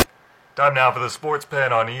Time now for the Sports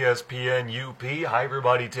Pen on ESPN UP. Hi,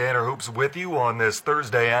 everybody. Tanner Hoops with you on this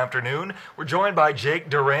Thursday afternoon. We're joined by Jake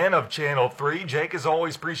Duran of Channel 3. Jake, as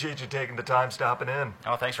always, appreciate you taking the time stopping in.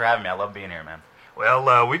 Oh, thanks for having me. I love being here, man.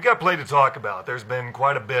 Well, we've got plenty to talk about. There's been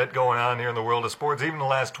quite a bit going on here in the world of sports, even the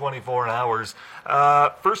last 24 hours.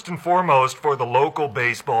 First and foremost, for the local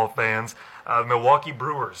baseball fans, the Milwaukee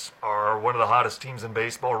Brewers are one of the hottest teams in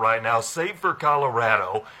baseball right now, save for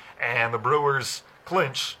Colorado, and the Brewers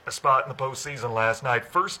clinch a spot in the postseason last night.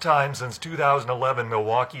 First time since 2011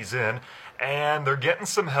 Milwaukee's in, and they're getting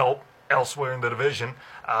some help elsewhere in the division.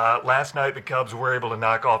 Last night the Cubs were able to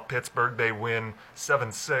knock off Pittsburgh. They win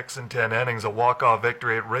 7-6 in 10 innings, a walk-off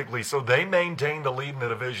victory at Wrigley, so they maintain the lead in the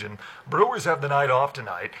division. Brewers have the night off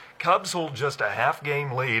tonight. Cubs hold just a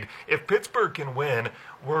half-game lead. If Pittsburgh can win,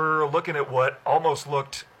 we're looking at what almost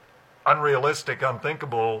looked unrealistic,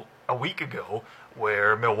 unthinkable a week ago,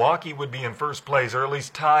 where Milwaukee would be in first place, or at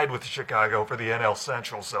least tied with Chicago for the NL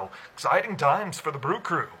Central. So exciting times for the Brew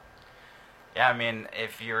Crew. Yeah, I mean,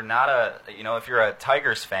 if you're a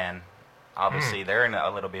Tigers fan, obviously they're in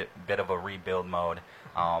a little bit of a rebuild mode.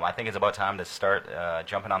 I think it's about time to start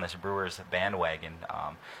jumping on this Brewers bandwagon.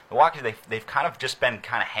 Milwaukee, they've kind of just been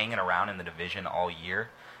kind of hanging around in the division all year.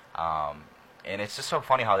 And it's just so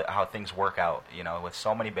funny how things work out, with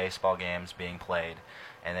so many baseball games being played,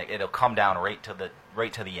 and it'll come down right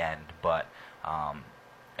to the end. But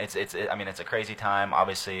it's a crazy time.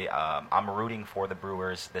 Obviously, I'm rooting for the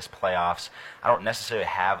Brewers this playoffs. I don't necessarily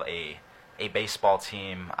have a baseball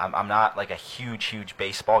team. I'm not like a huge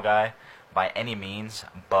baseball guy by any means,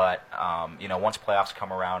 but once playoffs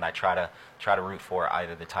come around, I try to root for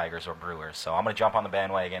either the Tigers or Brewers. So I'm going to jump on the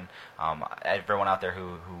bandwagon. Everyone out there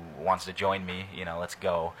who wants to join me, let's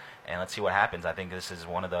go and let's see what happens. I think this is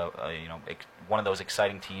one of those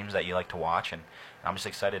exciting teams that you like to watch, and I'm just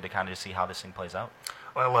excited to kind of see how this thing plays out.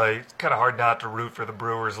 Well, it's kind of hard not to root for the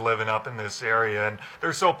Brewers living up in this area, and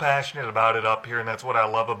they're so passionate about it up here, and that's what I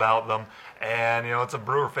love about them. And, it's a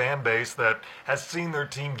Brewer fan base that has seen their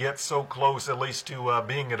team get so close, at least to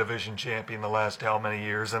being a division champion the last how many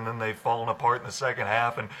years, and then they've fallen apart in the second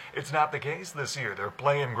half, and it's not the case this year. They're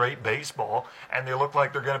playing great baseball, and they look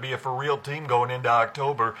like they're going to be a for-real team going into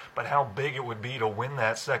October, but how big it would be to win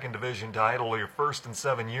that second division title, your first in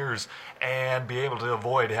 7 years, and be able to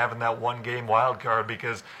avoid having that one-game wild card,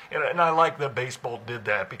 because, and I like that baseball did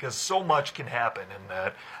that, because so much can happen in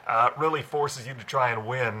that. Really forces you to try and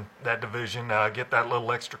win that division, get that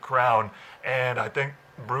little extra crown, and I think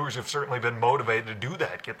Brewers have certainly been motivated to do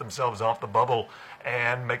that, get themselves off the bubble,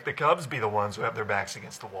 and make the Cubs be the ones who have their backs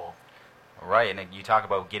against the wall. Right, and you talk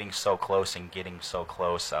about getting so close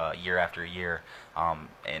year after year,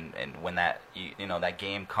 and when that that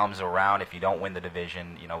game comes around, if you don't win the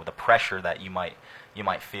division, the pressure that you might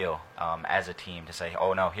feel as a team to say,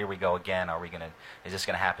 oh no, here we go again. Is this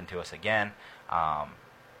gonna happen to us again?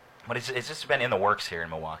 But it's just been in the works here in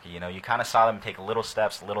Milwaukee. You kind of saw them take little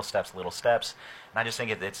steps, and I just think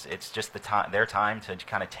it's just their time to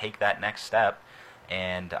kind of take that next step.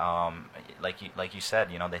 And like you said,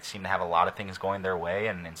 they seem to have a lot of things going their way,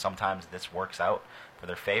 and sometimes this works out for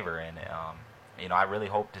their favor. And I really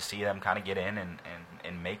hope to see them kind of get in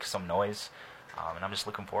and make some noise. And I'm just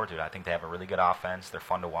looking forward to it. I think they have a really good offense. They're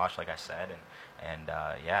fun to watch, like I said, and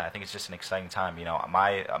I think it's just an exciting time.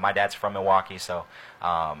 My dad's from Milwaukee, so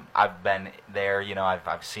I've been there.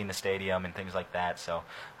 I've seen the stadium and things like that. So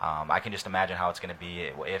I can just imagine how it's going to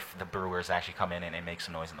be if the Brewers actually come in and make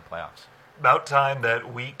some noise in the playoffs. About time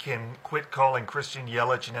that we can quit calling Christian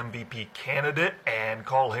Yelich an MVP candidate and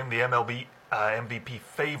call him the MLB MVP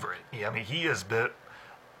favorite. He has been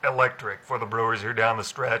electric for the Brewers here down the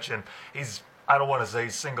stretch, and he's, I don't want to say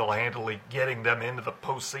single-handedly getting them into the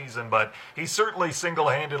postseason, but he's certainly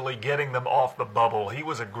single-handedly getting them off the bubble. He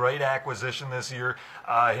was a great acquisition this year.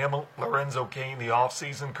 Him, Lorenzo Cain, the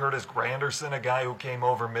offseason, Curtis Granderson, a guy who came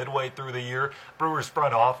over midway through the year. Brewers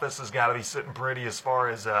front office has got to be sitting pretty as far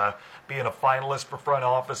as being a finalist for front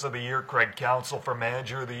office of the year. Craig Counsell for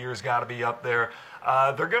manager of the year has got to be up there.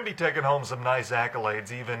 They're going to be taking home some nice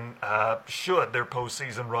accolades, even should their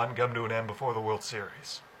postseason run come to an end before the World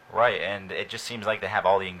Series. Right, and it just seems like they have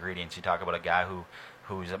all the ingredients. You talk about a guy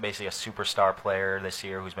who's basically a superstar player this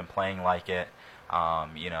year, who's been playing like it,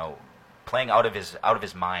 playing out of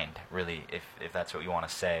his mind, really, if that's what you want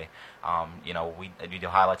to say. We do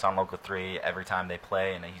highlights on Local 3 every time they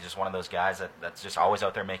play, and he's just one of those guys that's just always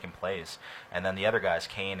out there making plays. And then the other guys,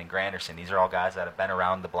 Kane and Granderson, these are all guys that have been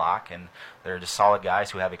around the block, and they're just solid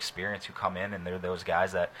guys who have experience, who come in, and they're those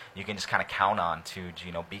guys that you can just kind of count on to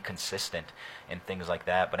be consistent and things like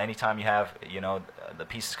that. But anytime you have the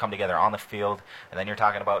pieces come together on the field, and then you're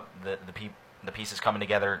talking about the the pieces coming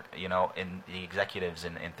together, in the executives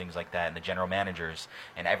and things like that, and the general managers,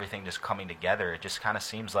 and everything just coming together. It just kind of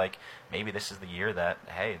seems like maybe this is the year that,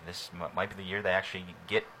 hey, this might be the year they actually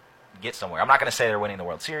get somewhere. I'm not going to say they're winning the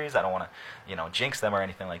World Series. I don't want to, jinx them or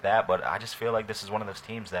anything like that, but I just feel like this is one of those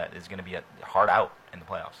teams that is going to be a hard out in the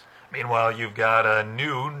playoffs. Meanwhile, you've got a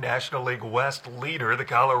new National League West leader, the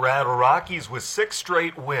Colorado Rockies, with 6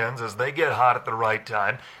 straight wins as they get hot at the right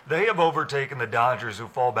time. They have overtaken the Dodgers, who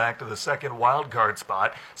fall back to the second wild card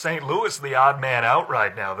spot. St. Louis, the odd man out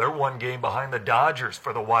right now. They're 1 game behind the Dodgers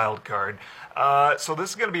for the wild card. So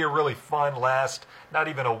this is going to be a really fun last, not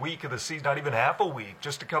even a week of the season, not even half a week,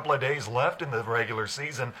 just a couple of days left in the regular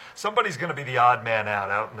season. Somebody's going to be the odd man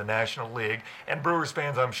out in the National League, and Brewers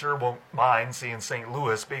fans, I'm sure, won't mind seeing St.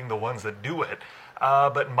 Louis being the ones that do it.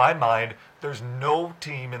 But in my mind, there's no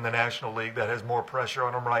team in the National League that has more pressure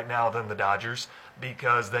on them right now than the Dodgers,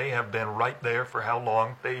 because they have been right there for how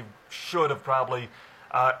long? They should have probably,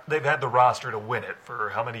 they've had the roster to win it for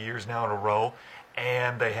how many years now in a row,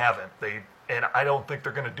 and they haven't. And I don't think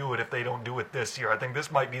they're going to do it if they don't do it this year. I think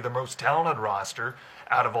this might be the most talented roster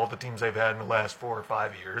out of all the teams they've had in the last 4 or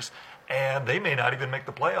 5 years, and they may not even make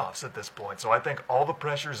the playoffs at this point. So I think all the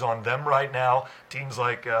pressure's on them right now. Teams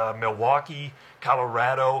like Milwaukee,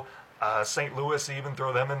 Colorado, St. Louis, even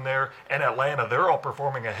throw them in there, and Atlanta, they're all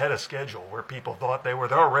performing ahead of schedule where people thought they were.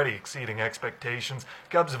 They're already exceeding expectations.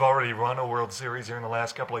 Cubs have already run a World Series here in the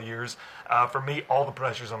last couple of years. For me, all the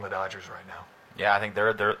pressure's on the Dodgers right now. Yeah, I think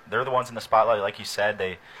they're the ones in the spotlight. Like you said,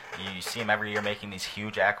 you see them every year making these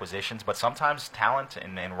huge acquisitions, but sometimes talent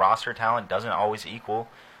and roster talent doesn't always equal,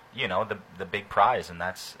 the big prize, and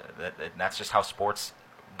that's just how sports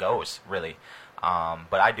goes, really.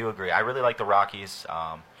 But I do agree. I really like the Rockies.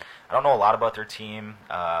 I don't know a lot about their team.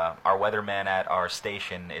 Our weatherman at our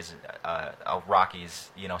station is a Rockies,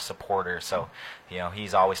 supporter, so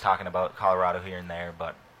he's always talking about Colorado here and there,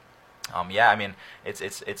 but. Yeah, I mean,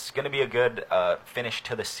 it's going to be a good finish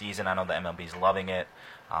to the season. I know the MLB's loving it.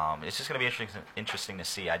 It's just going to be interesting to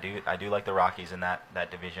see. I do like the Rockies in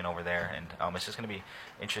that division over there, and it's just going to be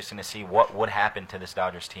interesting to see what would happen to this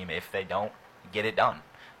Dodgers team if they don't get it done.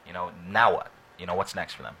 Now what? What's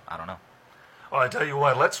next for them? I don't know. Well, I tell you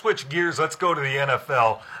what, let's switch gears. Let's go to the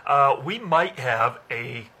NFL. We might have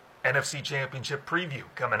a NFC Championship preview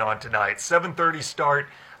coming on tonight. 7:30 start.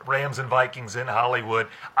 Rams and Vikings in Hollywood.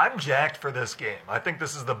 I'm jacked for this game. I think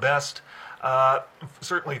this is the best,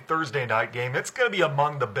 certainly Thursday night game. It's going to be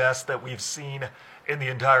among the best that we've seen in the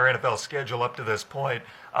entire NFL schedule up to this point.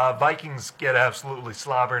 Vikings get absolutely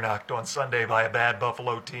slobber-knocked on Sunday by a bad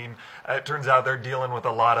Buffalo team. It turns out they're dealing with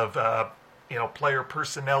a lot of player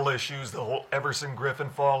personnel issues, the whole Everson Griffin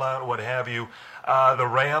fallout, what have you. The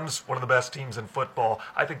Rams, one of the best teams in football.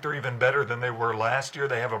 I think they're even better than they were last year.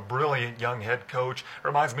 They have a brilliant young head coach.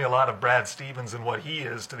 Reminds me a lot of Brad Stevens and what he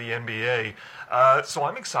is to the NBA. So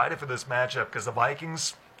I'm excited for this matchup because the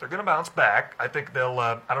Vikings, they're going to bounce back. I think they'll,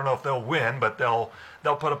 I don't know if they'll win, but they'll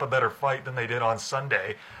put up a better fight than they did on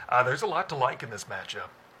Sunday. There's a lot to like in this matchup.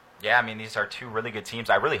 Yeah, I mean, these are 2 really good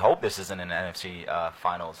teams. I really hope this isn't an NFC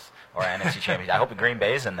Finals or an NFC Championship. I hope Green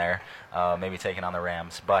Bay's in there, maybe taking on the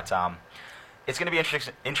Rams. But it's going to be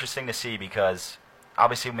interesting to see because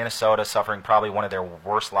obviously Minnesota suffering probably one of their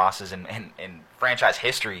worst losses in franchise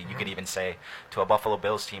history, you could even say, to a Buffalo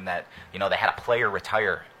Bills team that, they had a player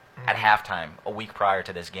retire at halftime a week prior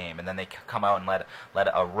to this game, and then they come out and let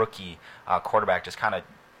a rookie quarterback just kind of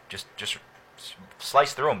just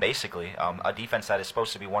slice through them, basically. A defense that is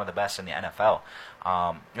supposed to be one of the best in the NFL.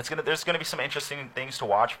 There's gonna be some interesting things to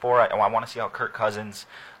watch for. I want to see how Kirk Cousins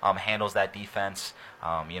handles that defense.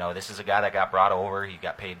 This is a guy that got brought over. He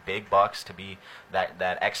got paid big bucks to be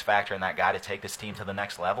that X factor and that guy to take this team to the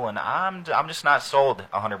next level. And I'm just not sold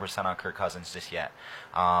 100% on Kirk Cousins just yet.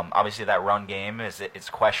 Obviously, that run game it's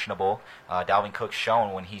questionable. Dalvin Cook's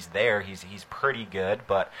shown when he's there, he's pretty good.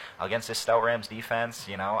 But against this stout Rams defense,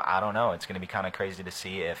 I don't know. It's going to be kind of crazy to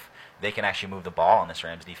see if they can actually move the ball on this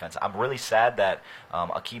Rams defense. I'm really sad that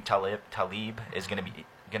Aqib Talib is going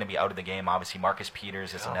to be out of the game. Obviously, Marcus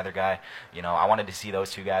Peters is another guy. I wanted to see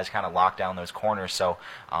those 2 guys kind of lock down those corners. So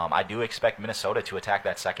I do expect Minnesota to attack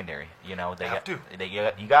that secondary. They have to.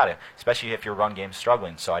 You got to, especially if your run game's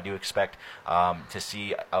struggling. So I do expect to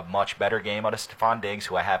see a much better game out of Stephon Diggs,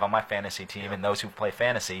 who I have on my fantasy team, and those who play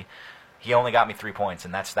fantasy. He only got me 3 points,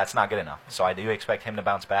 and that's not good enough. So I do expect him to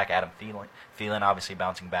bounce back. Adam Thielen obviously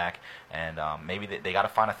bouncing back, and maybe they got to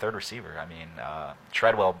find a third receiver. I mean,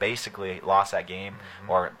 Treadwell basically lost that game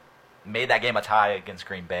or made that game a tie against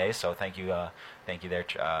Green Bay. So thank you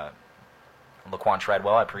there, Laquan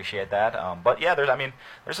Treadwell, I appreciate that. But yeah, there's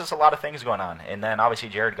just a lot of things going on. And then obviously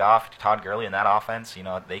Jared Goff, Todd Gurley in that offense,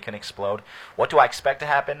 they can explode. What do I expect to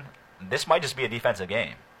happen? This might just be a defensive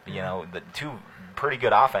game. The two pretty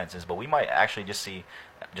good offenses, but we might actually just see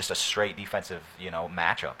just a straight defensive,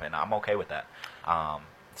 matchup, and I'm okay with that.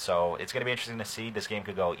 So it's going to be interesting to see. This game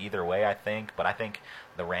could go either way, I think. But I think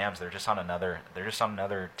the Rams, they're just on another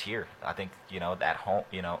tier. I think, at home,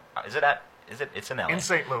 it's in LA. In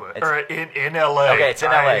St. Louis. Or in LA. Okay, it's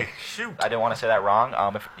in LA. Shoot. I didn't want to say that wrong.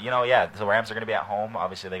 The Rams are going to be at home.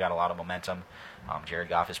 Obviously, they got a lot of momentum. Jared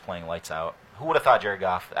Goff is playing lights out. Who would have thought Jared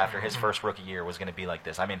Goff, after his first rookie year, was going to be like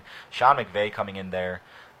this? I mean, Sean McVay coming in there,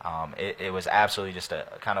 it was absolutely just a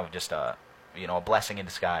blessing in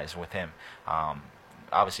disguise with him.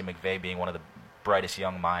 Obviously, McVay being one of the brightest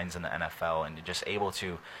young minds in the NFL, and just able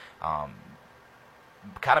to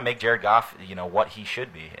kind of make Jared Goff, what he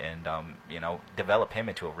should be, and develop him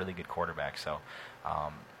into a really good quarterback. So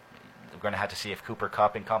we're going to have to see if Cooper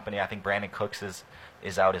Kupp and company. I think Brandon Cooks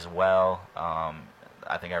is out as well.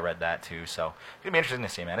 I think I read that too. So it's going to be interesting to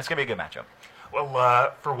see, man. It's going to be a good matchup.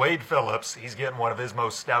 Well, for Wade Phillips, he's getting one of his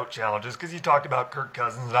most stout challenges because you talked about Kirk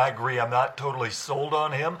Cousins, and I agree. I'm not totally sold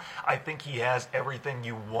on him. I think he has everything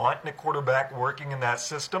you want in a quarterback working in that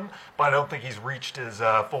system, but I don't think he's reached his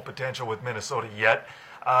full potential with Minnesota yet.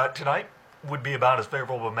 Tonight would be about as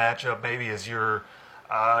favorable a matchup maybe as you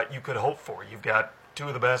could hope for. You've got two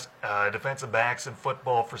of the best defensive backs in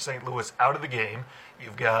football for St. Louis out of the game.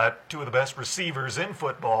 You've got two of the best receivers in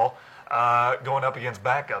football going up against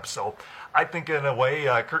backups. So I think in a way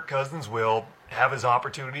Kirk Cousins will have his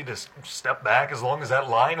opportunity to step back as long as that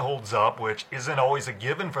line holds up, which isn't always a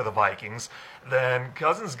given for the Vikings. Then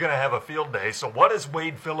Cousins is going to have a field day. So what does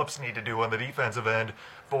Wade Phillips need to do on the defensive end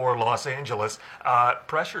for Los Angeles?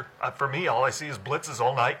 Pressure. For me, all I see is blitzes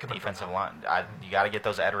all night. Defensive line. You got to get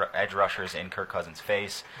those edge rushers in Kirk Cousins'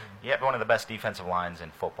 face. Mm-hmm. You have one of the best defensive lines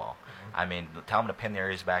in football. Mm-hmm. I mean, tell them to pin their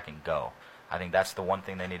ears back and go. I think that's the one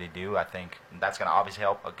thing they need to do. I think that's going to obviously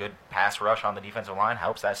help. A good pass rush on the defensive line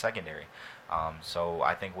helps that secondary. So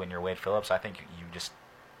I think when you're Wade Phillips, I think you just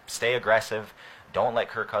stay aggressive. Don't let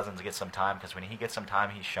Kirk Cousins get some time, because when he gets some time,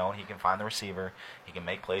 he's shown he can find the receiver. He can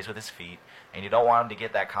make plays with his feet. And you don't want him to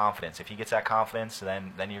get that confidence. If he gets that confidence,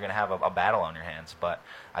 then you're going to have a battle on your hands. But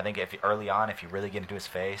I think early on, if you really get into his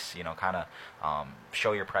face, kind of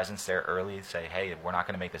show your presence there early. Say, hey, we're not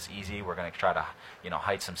going to make this easy. We're going to try to,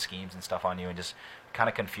 hide some schemes and stuff on you, and just kind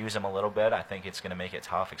of confuse him a little bit. I think it's going to make it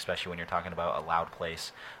tough, especially when you're talking about a loud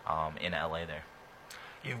place in LA there.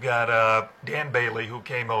 You've got Dan Bailey, who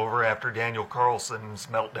came over after Daniel Carlson's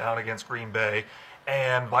meltdown against Green Bay,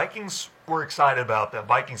 and Vikings were excited about them.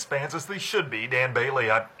 Vikings fans, as they should be. Dan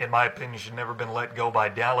Bailey, in my opinion, should never have been let go by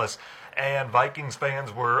Dallas. And Vikings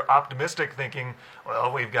fans were optimistic, thinking,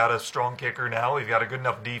 well, we've got a strong kicker now. We've got a good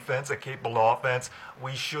enough defense, a capable offense.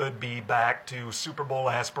 We should be back to Super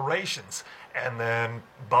Bowl aspirations. And then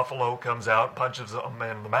Buffalo comes out, punches them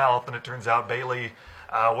in the mouth, and it turns out Bailey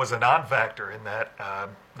was a non-factor in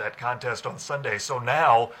that contest on Sunday. So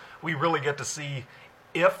now we really get to see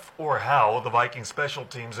if or how the Vikings special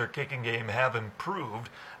teams, their kicking game, have improved,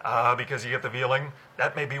 because you get the feeling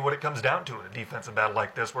that may be what it comes down to in a defensive battle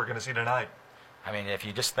like this we're going to see tonight. I mean, if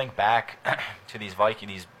you just think back to these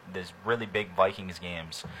really big Vikings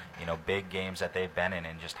games, big games that they've been in,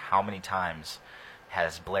 and just how many times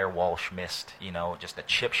has Blair Walsh missed, just a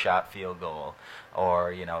chip shot field goal,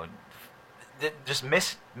 or, just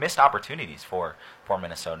missed opportunities for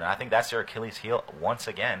Minnesota. And I think that's their Achilles heel once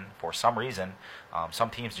again. For some reason,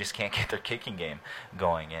 some teams just can't get their kicking game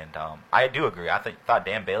going. And I do agree. I thought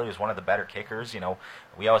Dan Bailey was one of the better kickers.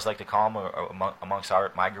 We always like to call him amongst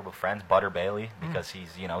my group of friends, Butter Bailey, because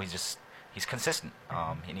he's consistent,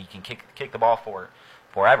 and he can kick the ball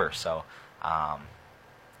forever. So yeah,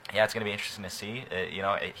 it's going to be interesting to see.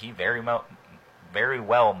 He very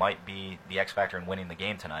well might be the X factor in winning the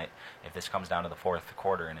game tonight if this comes down to the fourth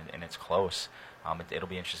quarter and it's close. It'll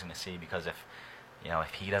be interesting to see, because if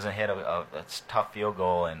he doesn't hit a tough field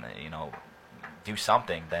goal and do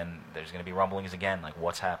something, then there's going to be rumblings again, like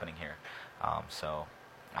what's happening here. So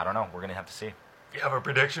I don't know. We're going to have to see. You have a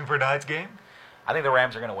prediction for tonight's game? I think the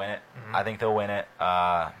Rams are going to win it. Mm-hmm. I think they'll win it.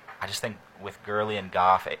 I just think with Gurley and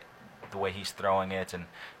Goff, the way he's throwing it, and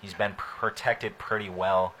he's been protected pretty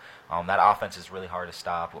well. That offense is really hard to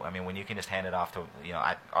stop. I mean, when you can just hand it off to,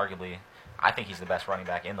 I think he's the best running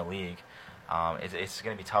back in the league. It's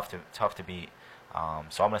going to be tough to beat.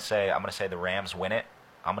 So I'm going to say the Rams win it.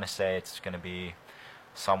 I'm going to say it's going to be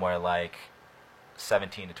somewhere like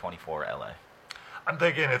 17-24 LA. I'm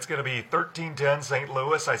thinking it's going to be 13-10 St.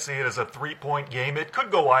 Louis. I see it as a 3-point game. It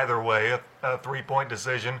could go either way, a 3-point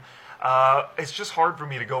decision. It's just hard for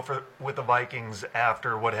me to go with the Vikings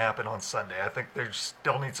after what happened on Sunday. I think they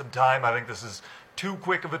still need some time. I think this is too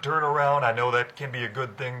quick of a turnaround. I know that can be a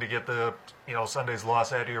good thing to get the Sunday's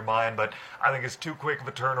loss out of your mind, but I think it's too quick of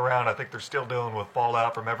a turnaround. I think they're still dealing with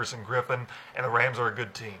fallout from Everson Griffin, and the Rams are a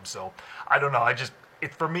good team. So I don't know.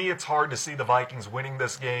 For me, it's hard to see the Vikings winning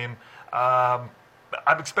this game.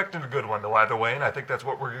 I'm expecting a good one, though, either way, and I think that's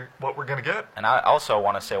what we're going to get. And I also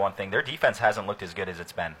want to say one thing. Their defense hasn't looked as good as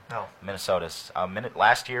it's been. No. Minnesota's.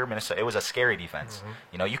 Last year, Minnesota, it was a scary defense.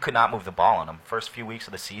 Mm-hmm. You could not move the ball on them. First few weeks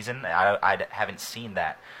of the season, I haven't seen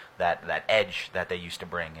that edge that they used to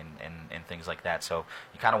bring and things like that. So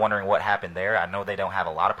you're kind of wondering what happened there. I know they don't have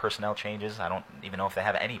a lot of personnel changes. I don't even know if they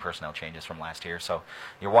have any personnel changes from last year. So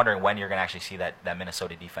you're wondering when you're going to actually see that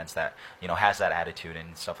Minnesota defense that has that attitude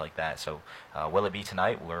and stuff like that. So will it be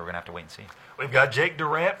tonight? We're going to have to wait and see. We've got Jake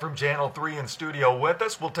Durant from Channel 3 in studio with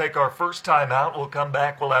us. We'll take our first time out. We'll come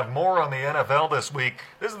back. We'll have more on the NFL this week.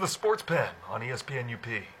 This is the Sports Pen on ESPN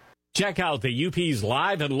UP. Check out the UP's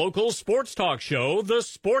live and local sports talk show, The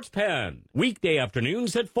Sports Pen, weekday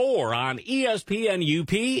afternoons at 4 on ESPN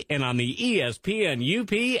UP and on the ESPN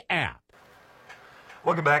UP app.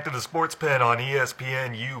 Welcome back to the Sports Pen on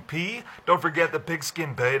ESPN UP. Don't forget the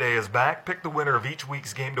Pigskin Payday is back. Pick the winner of each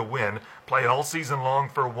week's game to win. Play all season long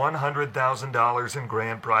for $100,000 in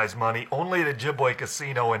grand prize money, only at Ojibwe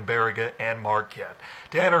Casino in Baraga and Marquette.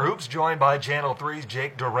 Tanner Hoops joined by Channel 3's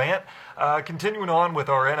Jake Durant. Continuing on with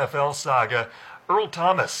our NFL saga, Earl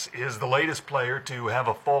Thomas is the latest player to have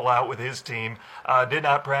a fallout with his team. Did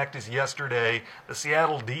not practice yesterday. The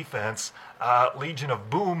Seattle defense, Legion of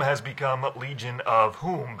Boom, has become Legion of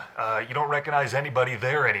Whom. You don't recognize anybody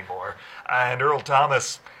there anymore. And Earl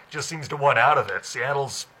Thomas just seems to want out of it.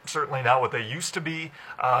 Seattle's certainly not what they used to be.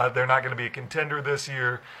 They're not going to be a contender this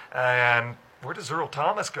year. And where does Earl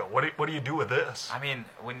Thomas go? What do you do with this? I mean,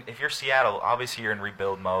 if you're Seattle, obviously you're in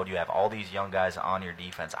rebuild mode. You have all these young guys on your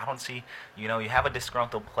defense. I don't see, you have a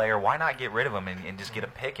disgruntled player. Why not get rid of him and just get a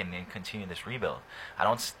pick and continue this rebuild? I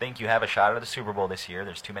don't think you have a shot at the Super Bowl this year.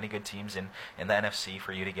 There's too many good teams in the NFC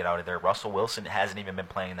for you to get out of there. Russell Wilson hasn't even been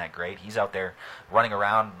playing that great. He's out there running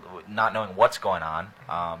around not knowing what's going on.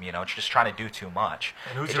 It's just trying to do too much.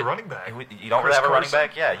 And who's your running back? You don't really have a running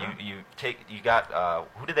back? Yeah, you got,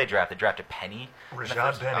 who did they draft? They drafted Penny.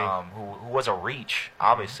 Rashad Penny. Who was a reach,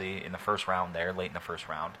 obviously, in the first round there, late in the first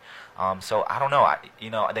round. So I don't know.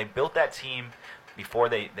 They built that team before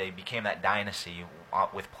they became that dynasty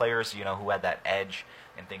with players, who had that edge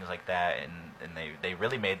and things like that. And they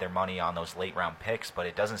really made their money on those late round picks, but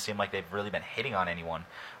it doesn't seem like they've really been hitting on anyone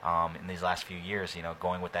in these last few years,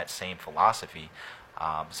 going with that same philosophy.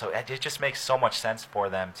 So it just makes so much sense for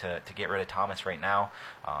them to get rid of Thomas right now.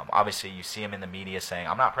 Obviously, you see him in the media saying,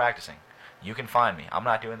 "I'm not practicing. You can find me. I'm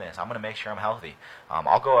not doing this. I'm going to make sure I'm healthy.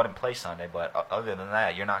 I'll go out and play Sunday, but other than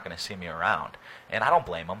that, you're not going to see me around." And I don't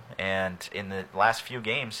blame him. And in the last few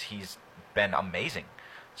games, he's been amazing.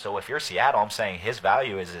 So if you're Seattle, I'm saying his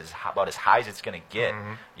value is about as high as it's going to get.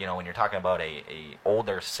 Mm-hmm. When you're talking about a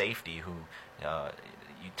older safety who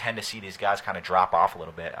you tend to see these guys kind of drop off a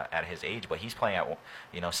little bit at his age, but he's playing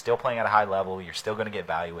at, still playing at a high level. You're still going to get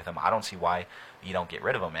value with him. I don't see why you don't get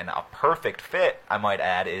rid of him. And a perfect fit, I might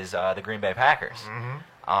add, is the Green Bay Packers.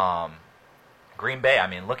 Mm-hmm. Green Bay, I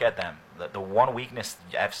mean, look at them. The one weakness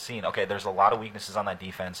I've seen, okay, there's a lot of weaknesses on that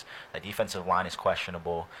defense. That defensive line is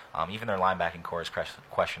questionable. Even their linebacking core is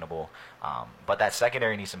questionable. But that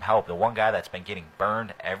secondary needs some help. The one guy that's been getting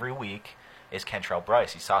burned every week is Kentrell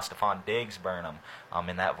Bryce. You saw Stephon Diggs burn him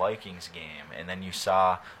in that Vikings game. And then you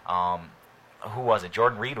saw, who was it?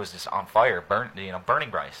 Jordan Reed was just on fire, burning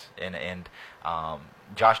Bryce. And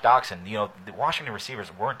Josh Doxson, the Washington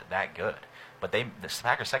receivers weren't that good. But the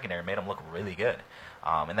Packers secondary made them look really good.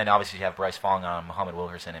 And then obviously you have Bryce falling on Muhammad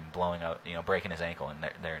Wilkerson and blowing out, breaking his ankle, and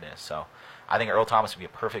there it is. So I think Earl Thomas would be a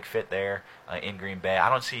perfect fit there in Green Bay. I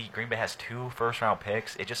don't see Green Bay has 2 first-round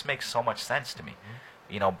picks. It just makes so much sense to me.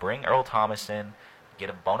 Mm-hmm. Bring Earl Thomas in, get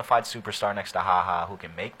a bona fide superstar next to HaHa who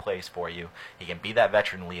can make plays for you. He can be that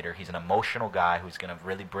veteran leader. He's an emotional guy who's going to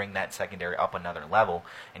really bring that secondary up another level,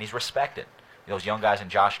 and he's respected. Those young guys in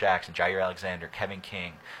Josh Jackson, Jair Alexander, Kevin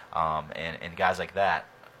King, and guys like that.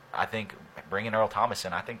 I think bringing Earl Thomas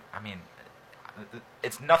in,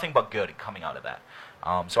 it's nothing but good coming out of that.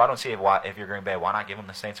 So I don't see if you're Green Bay, why not give them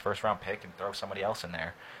the Saints' first-round pick and throw somebody else in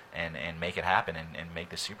there and make it happen and make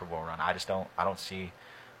the Super Bowl run. I don't see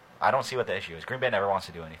what the issue is. Green Bay never wants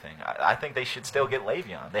to do anything. I think they should still get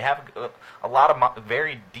Le'Veon. They have a lot of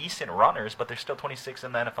very decent runners, but they're still 26th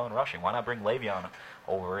in the NFL in rushing. Why not bring Le'Veon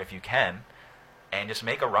over if you can? and just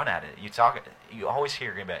make a run at it. You always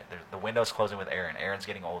hear Green Bay, the window's closing with Aaron. Aaron's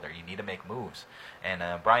getting older. You need to make moves. And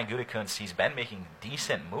Brian Gutekunst, he's been making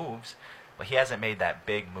decent moves, but he hasn't made that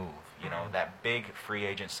big move. That big free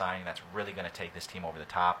agent signing that's really going to take this team over the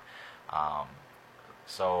top.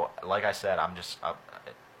 So, like I said, I'm just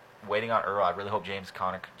waiting on Earl. I really hope James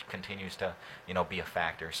Conner continues to, be a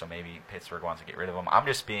factor. So maybe Pittsburgh wants to get rid of him. I'm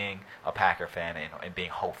just being a Packer fan and being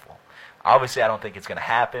hopeful. Obviously, I don't think it's going to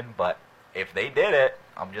happen, but if they did it,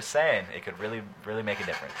 I'm just saying, it could really, really make a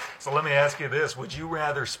difference. So let me ask you this. Would you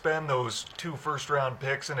rather spend those 2 first-round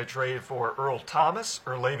picks in a trade for Earl Thomas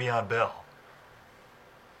or Le'Veon Bell?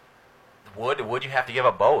 Would you have to give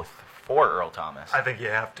up both for Earl Thomas? I think you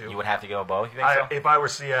have to. You would have to give up both, you think so? If I were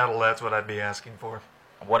Seattle, that's what I'd be asking for.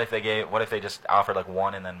 What if they just offered like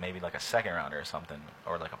one and then maybe like a second rounder or something,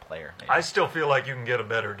 or like a player? Maybe? I still feel like you can get a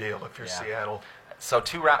better deal if you're Seattle. So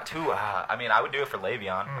I would do it for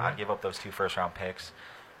Le'Veon. I'd give up those 2 first-round picks,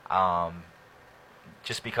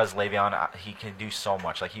 just because Le'Veon, he can do so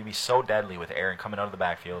much. Like, he'd be so deadly with Aaron coming out of the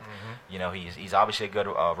backfield. He's obviously a good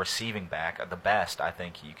receiving back, the best, I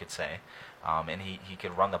think you could say, and he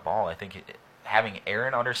could run the ball. I think having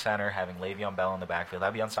Aaron under center, having Le'Veon Bell in the backfield,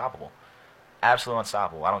 that'd be unstoppable. Absolutely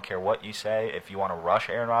unstoppable. I don't care what you say. If you want to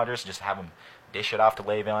rush Aaron Rodgers, just have him dish it off to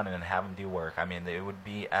Le'Veon and then have him do work. I mean, it would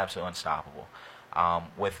be absolutely unstoppable.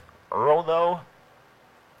 With Earl, though,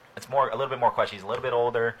 it's a little bit more question. He's a little bit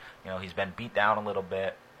older. He's been beat down a little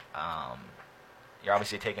bit. You're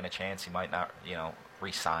obviously taking a chance he might not,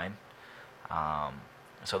 re-sign.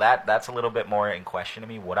 So that's a little bit more in question to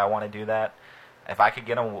me. Would I want to do that? If I could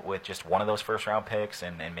get him with just one of those first-round picks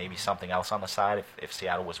and maybe something else on the side, if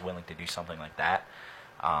Seattle was willing to do something like that,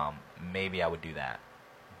 maybe I would do that.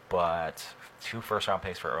 But 2 first-round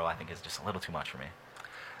picks for Earl, I think, is just a little too much for me.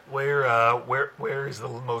 Where is the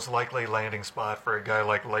most likely landing spot for a guy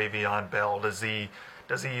like Le'Veon Bell? Does he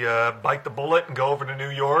bite the bullet and go over to New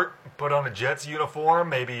York, put on a Jets uniform,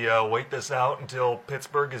 maybe wait this out until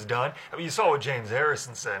Pittsburgh is done? I mean, you saw what James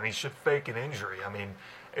Harrison said, and he should fake an injury. I mean,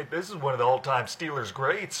 this is one of the all-time Steelers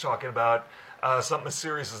greats talking about something as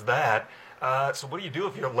serious as that. So what do you do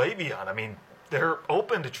if you're Le'Veon? I mean, they're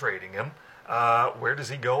open to trading him. Where does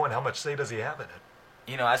he go, and how much say does he have in it?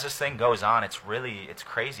 As this thing goes on, it's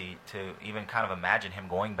crazy to even kind of imagine him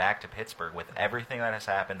going back to Pittsburgh with everything that has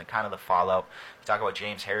happened, the fallout. You talk about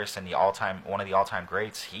James Harrison, one of the all-time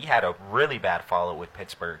greats. He had a really bad fallout with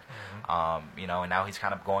Pittsburgh, and now he's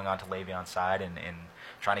kind of going on to Le'Veon's side and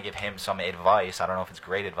trying to give him some advice. I don't know if it's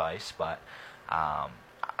great advice, but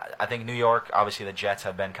I think New York, obviously the Jets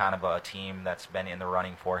have been kind of a team that's been in the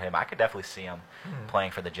running for him. I could definitely see him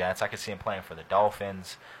playing for the Jets. I could see him playing for the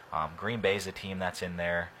Dolphins. Green Bay's a team that's in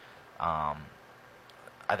there. I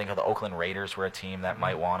think the Oakland Raiders were a team that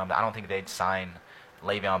might want him. I don't think they'd sign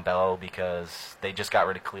Le'Veon Bell because they just got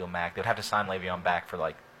rid of Khalil Mack. They'd have to sign Le'Veon back for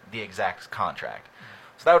like the exact contract.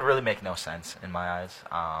 So that would really make no sense in my eyes.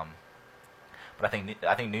 But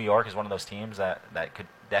I think New York is one of those teams that could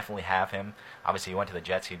definitely have him. Obviously, he went to the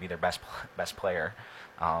Jets. He'd be their best player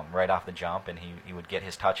right off the jump, and he would get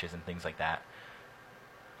his touches and things like that.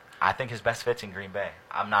 I think his best fit's in Green Bay.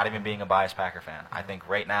 I'm not even being a biased Packer fan. I think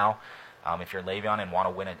right now, if you're Le'Veon and want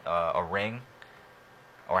to win a ring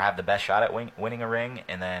or have the best shot at winning a ring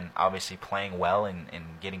and then obviously playing well and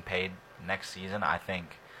getting paid next season, I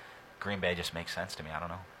think Green Bay just makes sense to me. I don't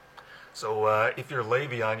know. So if you're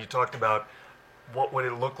Le'Veon, you talked about what would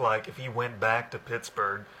it look like if he went back to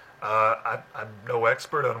Pittsburgh. I'm no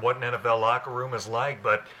expert on what an NFL locker room is like,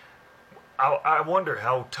 but I wonder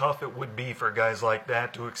how tough it would be for guys like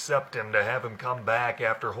that to accept him, to have him come back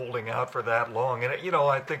after holding out for that long. And,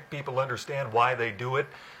 I think people understand why they do it.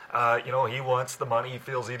 He wants the money he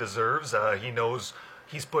feels he deserves. He knows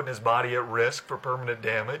he's putting his body at risk for permanent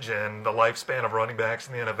damage, and the lifespan of running backs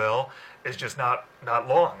in the NFL is just not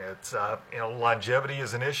long. It's longevity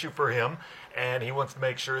is an issue for him, and he wants to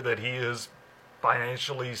make sure that he is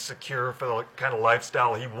financially secure for the kind of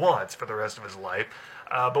lifestyle he wants for the rest of his life.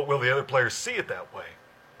 But will the other players see it that way?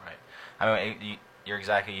 Right. I mean, you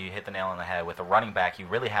hit the nail on the head. With a running back, you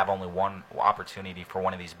really have only one opportunity for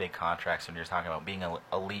one of these big contracts when you're talking about being an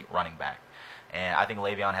elite running back. And I think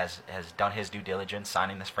Le'Veon has done his due diligence,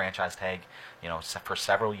 signing this franchise tag, for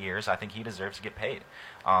several years. I think he deserves to get paid.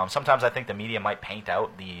 Sometimes I think the media might paint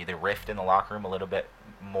out the rift in the locker room a little bit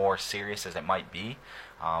more serious as it might be.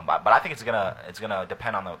 But I think it's gonna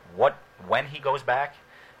depend on when he goes back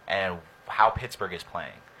and how Pittsburgh is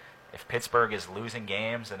playing. If Pittsburgh is losing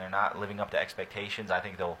games and they're not living up to expectations, I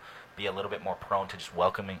think they'll be a little bit more prone to just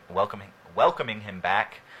welcoming him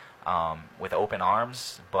back with open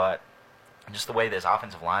arms. But just the way this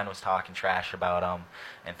offensive line was talking trash about him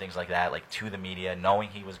and things like that, like to the media, knowing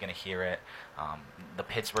he was going to hear it. The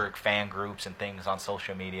Pittsburgh fan groups and things on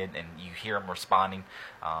social media, and you hear him responding,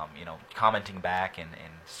 commenting back and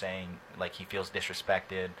saying like he feels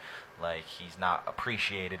disrespected, like he's not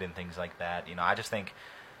appreciated and things like that. I just think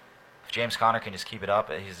if James Conner can just keep it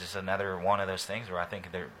up, he's just another one of those things where I think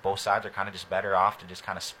both sides are kind of just better off to just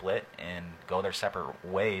kind of split and go their separate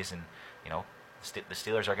ways. And the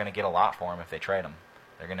Steelers are going to get a lot for him if they trade him.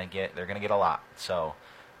 They're going to get a lot. So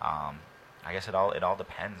I guess it all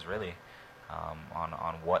depends really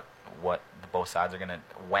on what both sides are going to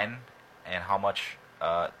when and how much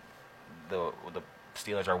the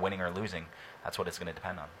Steelers are winning or losing. That's what it's going to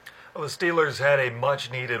depend on. Well, the Steelers had a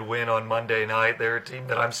much-needed win on Monday night. They're a team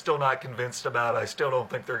that I'm still not convinced about. I still don't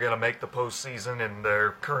think they're going to make the postseason in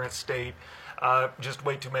their current state. Just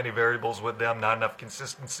way too many variables with them, not enough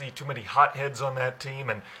consistency, too many hotheads on that team,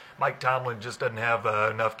 and Mike Tomlin just doesn't have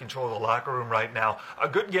enough control of the locker room right now. A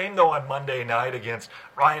good game, though, on Monday night against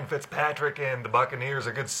Ryan Fitzpatrick and the Buccaneers.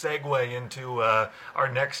 A good segue into our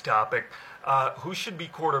next topic. Who should be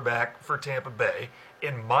quarterback for Tampa Bay?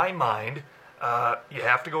 In my mind, you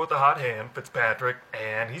have to go with the hot hand, Fitzpatrick,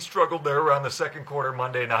 and he struggled there around the second quarter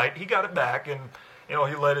Monday night. He got it back, and he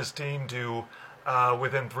led his team to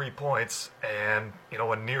within 3 points and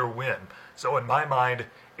a near win. So in my mind,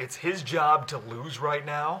 it's his job to lose right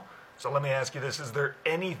now. So let me ask you this: is there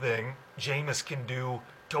anything Jameis can do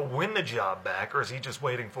to win the job back, or is he just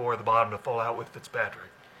waiting for the bottom to fall out with Fitzpatrick?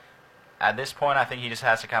 At this point, I think he just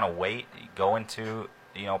has to kind of wait, go into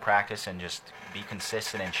practice and just be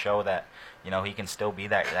consistent and show that he can still be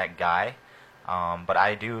that guy. But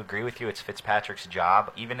I do agree with you. It's Fitzpatrick's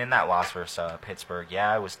job. Even in that loss versus Pittsburgh,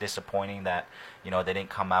 yeah, it was disappointing that they didn't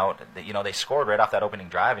come out. They scored right off that opening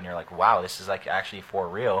drive, and you're like, wow, this is like actually for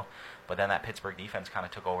real. But then that Pittsburgh defense kind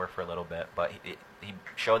of took over for a little bit. But he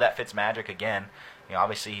showed that Fitzmagic again.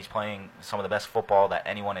 Obviously he's playing some of the best football that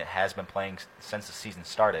anyone has been playing since the season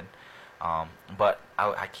started. But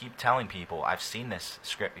I keep telling people, I've seen this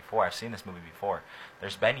script before. I've seen this movie before.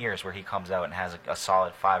 There's been years where he comes out and has a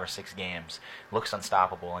solid 5 or 6 games, looks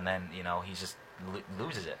unstoppable, and then he just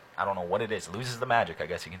loses it. I don't know what it is. Loses the magic, I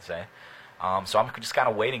guess you can say. So I'm just kind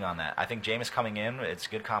of waiting on that. I think Jameis coming in, it's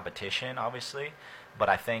good competition, obviously, but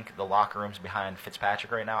I think the locker room's behind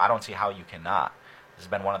Fitzpatrick right now. I don't see how you cannot. This has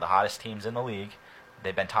been one of the hottest teams in the league.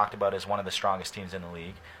 They've been talked about as one of the strongest teams in the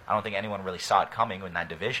league. I don't think anyone really saw it coming in that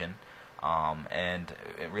division. And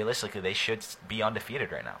realistically, they should be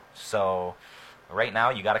undefeated right now. So right now,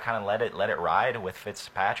 you got to kind of let it ride with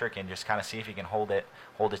Fitzpatrick and just kind of see if he can hold it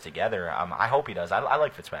together. I hope he does. I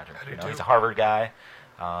like Fitzpatrick. He's a Harvard guy.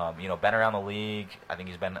 Been around the league. I think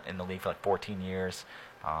he's been in the league for like 14 years.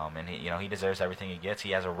 And he deserves everything he gets.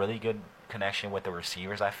 He has a really good connection with the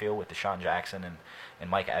receivers, I feel, with Deshaun Jackson and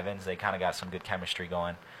Mike Evans. They kind of got some good chemistry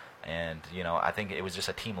going. And, I think it was just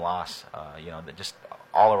a team loss, just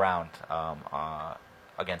all around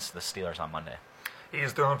against the Steelers on Monday. He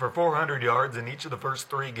has thrown for 400 yards in each of the first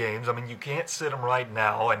 3 games. I mean, you can't sit him right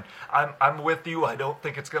now, and I'm with you. I don't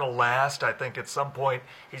think it's going to last. I think at some point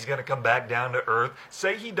he's going to come back down to earth.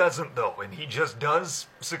 Say he doesn't, though, and he just does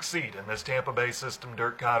succeed in this Tampa Bay system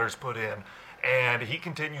Dirk Cotter's put in, and he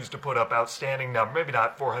continues to put up outstanding numbers. Maybe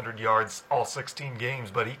not 400 yards all 16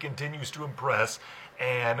 games, but he continues to impress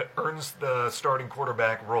and earns the starting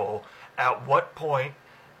quarterback role. At what point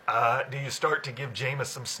do you start to give Jameis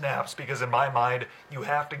some snaps? Because in my mind, you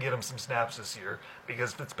have to get him some snaps this year,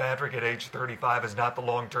 because Fitzpatrick at age 35 is not the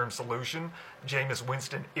long-term solution. Jameis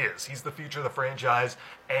Winston is. He's the future of the franchise,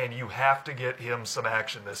 and you have to get him some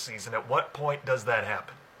action this season. At what point does that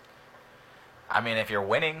happen? I mean, if you're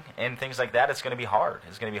winning and things like that, it's going to be hard.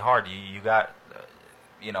 It's going to be hard. You got,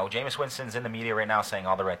 Jameis Winston's in the media right now saying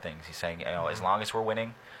all the right things. He's saying, as long as we're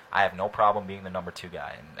winning, I have no problem being the number 2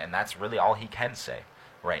 guy, and that's really all he can say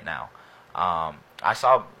right now. I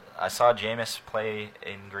saw Jameis play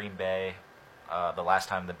in Green Bay the last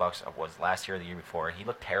time the Bucs was last year or the year before. He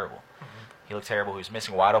looked terrible. Mm-hmm. He looked terrible. He was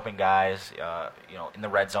missing wide open guys. In the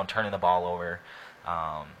red zone, turning the ball over.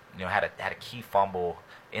 Had a key fumble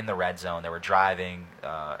in the red zone. They were driving,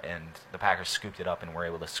 and the Packers scooped it up and were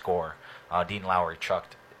able to score. Dean Lowry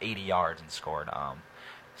chucked 80 yards and scored.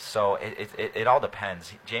 So it all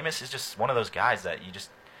depends. Jameis is just one of those guys that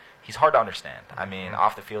he's hard to understand. I mean,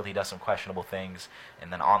 off the field he does some questionable things,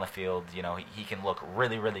 and then on the field, he can look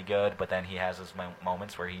really, really good, but then he has those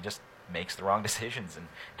moments where he just makes the wrong decisions and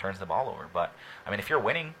turns the ball over. But I mean, if you're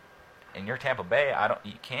winning and you're Tampa Bay,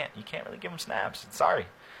 you can't really give him snaps. Sorry.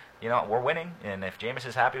 We're winning, and if Jameis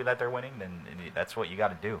is happy that they're winning, then that's what you got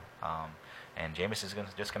to do. And Jameis is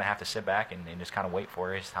just going to have to sit back and just kind of wait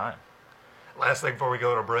for his time. Last thing before we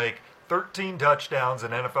go to break, 13 touchdowns,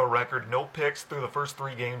 an NFL record, no picks through the first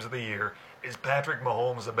 3 games of the year. Is Patrick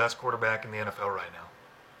Mahomes the best quarterback in the NFL right now?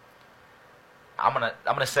 I'm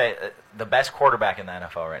gonna say the best quarterback in the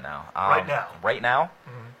NFL right now. Right now. Right now?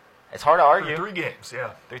 Mm-hmm. It's hard to argue. Through 3 games,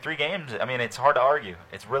 yeah. Through 3 games, I mean, it's hard to argue.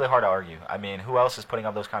 It's really hard to argue. I mean, who else is putting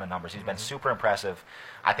up those kind of numbers? He's been super impressive.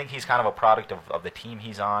 I think he's kind of a product of the team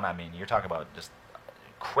he's on. I mean, you're talking about just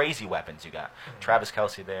crazy weapons. You got Travis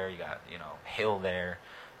Kelce there. You got, Hill there.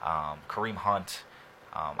 Kareem Hunt.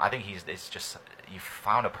 I think it's just, you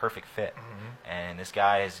found a perfect fit. And this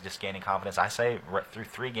guy is just gaining confidence. I say through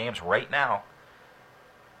 3 games right now,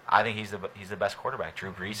 I think he's the best quarterback.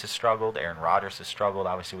 Drew Brees has struggled. Aaron Rodgers has struggled,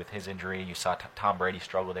 obviously, with his injury. You saw Tom Brady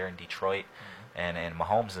struggle there in Detroit. And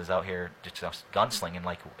Mahomes is out here just gunslinging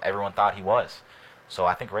like everyone thought he was. So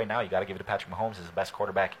I think right now you got to give it to Patrick Mahomes as the best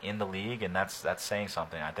quarterback in the league, and that's saying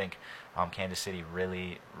something. I think Kansas City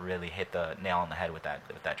really hit the nail on the head with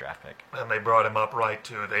that draft pick. And they brought him up right,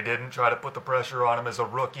 too. They didn't try to put the pressure on him as a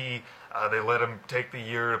rookie. They let him take the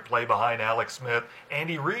year to play behind Alex Smith.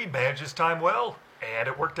 Andy Reid managed his time well, and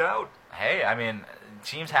it worked out. Hey, I mean,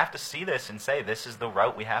 teams have to see this and say, this is the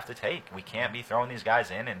route we have to take. We can't be throwing these guys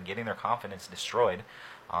in and getting their confidence destroyed.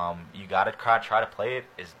 You got to try to play it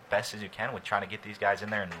as best as you can with trying to get these guys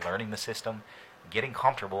in there and learning the system, getting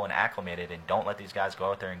comfortable and acclimated, and don't let these guys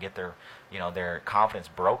go out there and get their confidence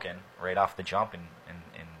broken right off the jump and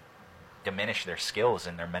diminish their skills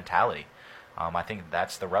and their mentality. I think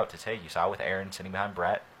that's the route to take. You saw with Aaron sitting behind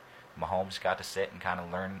Brett. Mahomes got to sit and kind of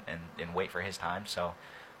learn and wait for his time. So,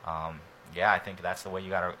 I think that's the way you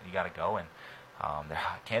gotta go. And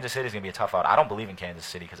Kansas City is going to be a tough out. I don't believe in Kansas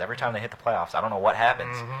City because every time they hit the playoffs, I don't know what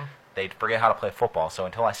happens. They forget how to play football. So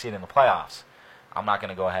until I see it in the playoffs, I'm not going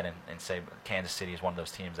to go ahead and say Kansas City is one of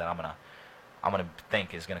those teams that I'm gonna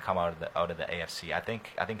think is going to come out of the AFC. I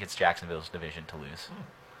think it's Jacksonville's division to lose.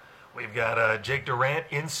 We've got Jake Durant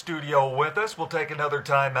in studio with us. We'll take another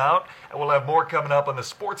timeout, and we'll have more coming up on the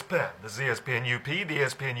Sports Pen, the ESPN UP, the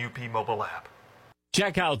ESPN UP mobile app.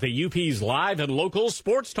 Check out the UP's live and local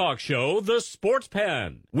sports talk show, The Sports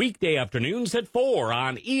Pen, weekday afternoons at 4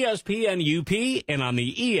 on ESPN UP and on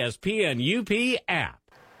the ESPN UP app.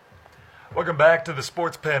 Welcome back to the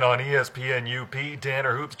Sports Pen on ESPN UP.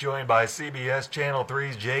 Tanner Hoops joined by CBS Channel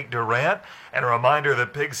 3's Jake Durant. And a reminder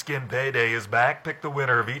that Pigskin Payday is back. Pick the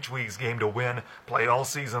winner of each week's game to win. Play all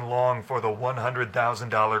season long for the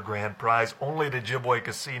 $100,000 grand prize only to Ojibwe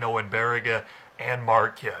Casino in Barriga and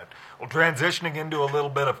Marquette. Well, transitioning into a little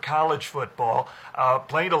bit of college football,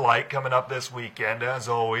 Play to Light coming up this weekend, as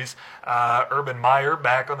always. Urban Meyer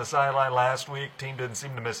back on the sideline last week. Team didn't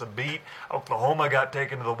seem to miss a beat. Oklahoma got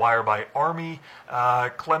taken to the wire by Army.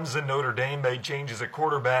 Clemson, Notre Dame made changes at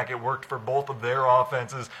quarterback. It worked for both of their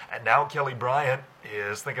offenses. And now Kelly Bryant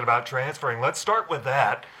is thinking about transferring. Let's start with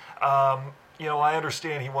that. I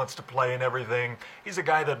understand he wants to play and everything. He's a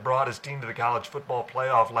guy that brought his team to the college football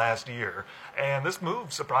playoff last year. And this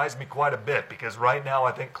move surprised me quite a bit because right now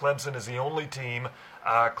I think Clemson is the only team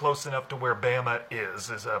close enough to where Bama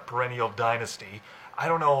is a perennial dynasty. I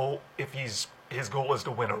don't know if his goal is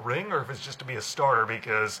to win a ring or if it's just to be a starter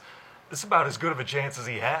because this is about as good of a chance as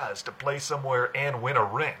he has to play somewhere and win a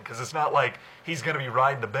ring because it's not like he's going to be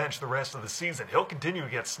riding the bench the rest of the season. He'll continue to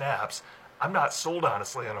get snaps. I'm not sold,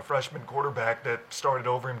 honestly, on a freshman quarterback that started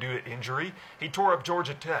over him due to injury. He tore up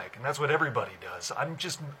Georgia Tech, and that's what everybody does.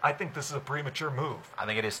 I think this is a premature move. I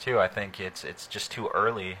think it is, too. I think it's just too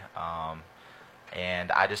early.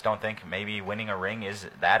 And I just don't think maybe winning a ring is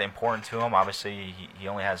that important to him. Obviously, he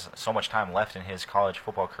only has so much time left in his college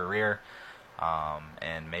football career.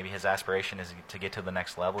 And maybe his aspiration is to get to the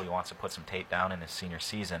next level. He wants to put some tape down in his senior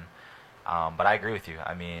season. But I agree with you.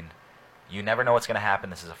 I mean, you never know what's going to happen.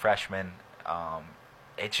 This is a freshman.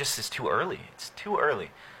 It just is too early. It's too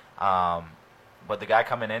early. But the guy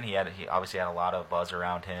coming in, he obviously had a lot of buzz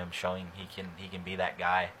around him, showing he can be that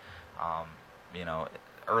guy,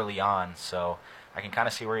 early on. So I can kind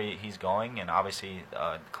of see where he's going. And obviously,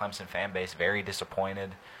 Clemson fan base very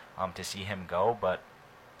disappointed to see him go. But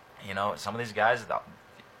some of these guys,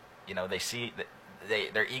 they see that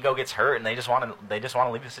their ego gets hurt and they just want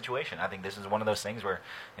to leave the situation. I think this is one of those things where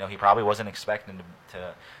he probably wasn't expecting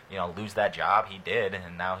to lose that job. He did,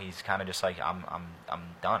 and now he's kind of just like I'm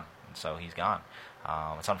done. And so he's gone.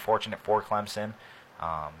 It's unfortunate for Clemson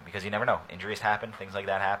because you never know. Injuries happen, things like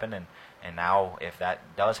that happen, and now if that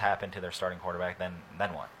does happen to their starting quarterback, then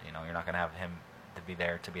what? You're not going to have him to be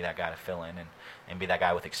there to be that guy to fill in and be that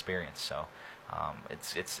guy with experience. So.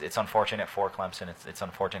 It's unfortunate for Clemson. It's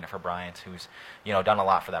unfortunate for Bryant, who's done a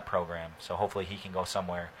lot for that program. So hopefully he can go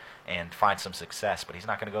somewhere and find some success. But he's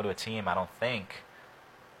not going to go to a team, I don't think,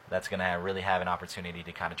 that's going to really have an opportunity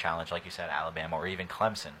to kind of challenge, like you said, Alabama or even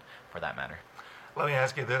Clemson, for that matter. Let me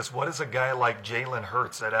ask you this. What does a guy like Jalen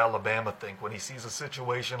Hurts at Alabama think when he sees a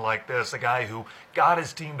situation like this? A guy who got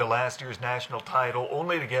his team to last year's national title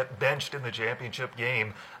only to get benched in the championship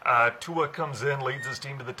game. Tua comes in, leads his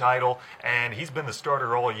team to the title, and he's been the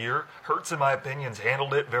starter all year. Hurts, in my opinion, has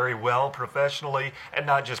handled it very well professionally, and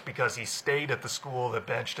not just because he stayed at the school that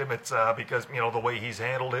benched him. It's because, the way he's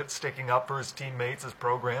handled it, sticking up for his teammates, his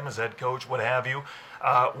program, his head coach, what have you.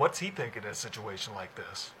 What's he thinking in a situation like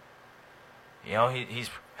this?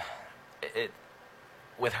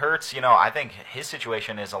 With Hurts, I think his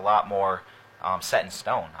situation is a lot more set in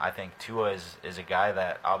stone. I think Tua is a guy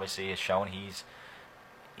that obviously has shown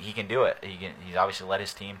he can do it. He's obviously led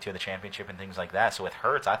his team to the championship and things like that. So with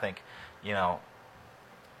Hurts, I think,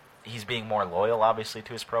 he's being more loyal, obviously,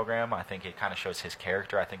 to his program. I think it kind of shows his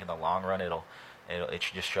character. I think in the long run, it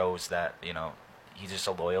just shows that, he's just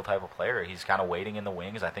a loyal type of player. He's kind of waiting in the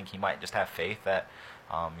wings. I think he might just have faith that,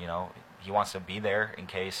 he wants to be there in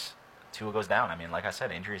case Tua goes down. I mean, like I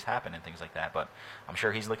said, injuries happen and things like that. But I'm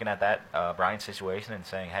sure he's looking at that Brian situation and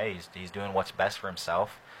saying, hey, he's doing what's best for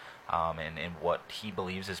himself, and what he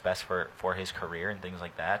believes is best for his career and things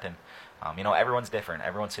like that. And everyone's different.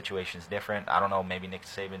 Everyone's situation is different. I don't know. Maybe Nick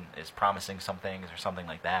Saban is promising some things or something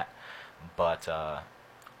like that. But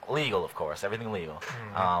legal, of course, everything legal.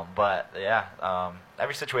 Mm-hmm. But yeah,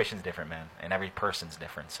 every situation's different, man, and every person's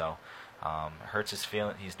different. So. Hurts is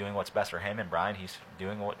feeling he's doing what's best for him, and Brian, he's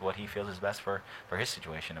doing what he feels is best for his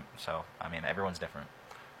situation. So, I mean, everyone's different.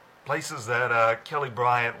 Places that Kelly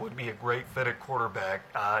Bryant would be a great fit at quarterback.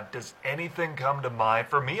 Does anything come to mind?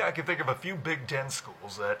 For me, I can think of a few Big Ten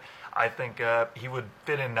schools that I think he would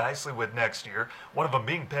fit in nicely with next year. One of them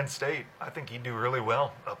being Penn State. I think he'd do really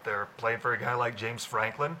well up there, playing for a guy like James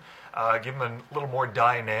Franklin. Give him a little more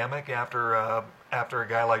dynamic after a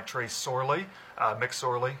guy like Mick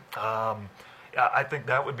Sorley. I think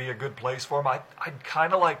that would be a good place for him. I'd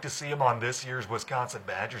kind of like to see him on this year's Wisconsin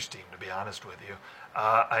Badgers team, to be honest with you.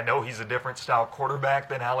 I know he's a different style quarterback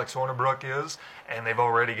than Alex Hornibrook is, and they've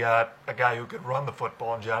already got a guy who could run the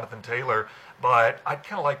football in Jonathan Taylor, but I'd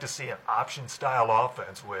kind of like to see an option-style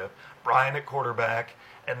offense with Bryant at quarterback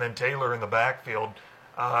and then Taylor in the backfield.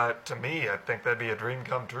 To me, I think that'd be a dream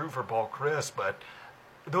come true for Paul Chryst, but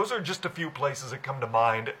those are just a few places that come to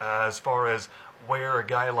mind as far as where a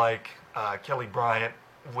guy like Kelly Bryant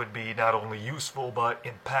would be not only useful but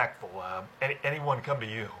impactful. Anyone come to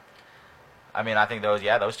you? I mean, I think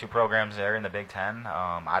those two programs there in the Big Ten,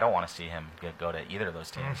 I don't want to see him go to either of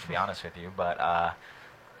those teams, to be honest with you. But, I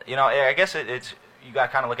guess it's you got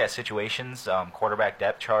to kind of look at situations, quarterback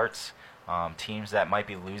depth charts, teams that might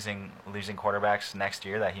be losing quarterbacks next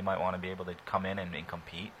year that he might want to be able to come in and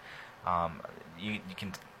compete. You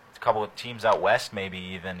can a couple of teams out west, maybe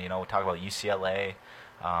even we talk about UCLA,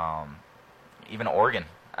 even Oregon.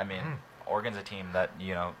 I mean, Oregon's a team that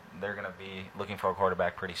they're going to be looking for a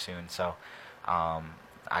quarterback pretty soon. So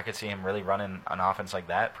I could see him really running an offense like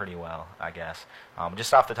that pretty well, I guess.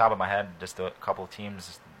 Just off the top of my head, just a couple of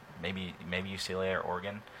teams, maybe UCLA or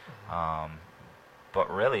Oregon.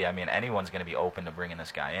 But really, I mean, anyone's going to be open to bringing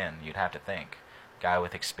this guy in. You'd have to think, guy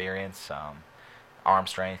with experience, arm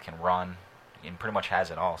strength, can run. He pretty much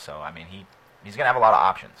has it all. So, I mean, he's going to have a lot of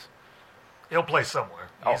options. He'll play somewhere.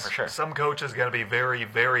 For sure. Some coach is going to be very,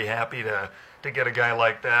 very happy to get a guy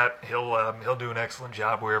like that. He'll do an excellent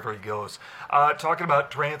job wherever he goes. Talking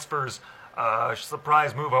about transfers,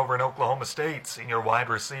 surprise move over in Oklahoma State. Senior wide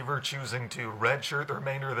receiver choosing to redshirt the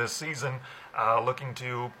remainder of this season, looking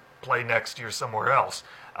to play next year somewhere else.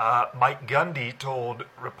 Mike Gundy told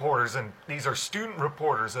reporters, and these are student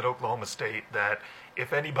reporters at Oklahoma State, that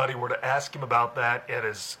if anybody were to ask him about that at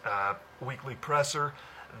his weekly presser,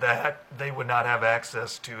 that they would not have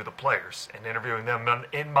access to the players and interviewing them. And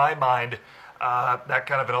in my mind, that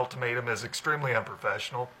kind of an ultimatum is extremely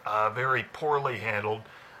unprofessional, very poorly handled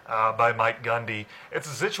by Mike Gundy. It's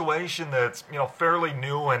a situation that's fairly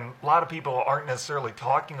new and a lot of people aren't necessarily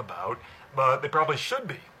talking about, but they probably should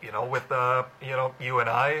be. With you and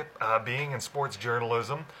I being in sports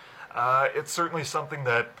journalism, it's certainly something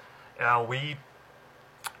that we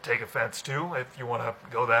take offense to, if you want to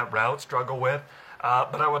go that route, struggle with.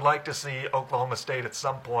 But I would like to see Oklahoma State at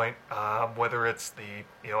some point, whether it's the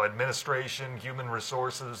administration, human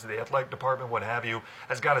resources, the athletic department, what have you,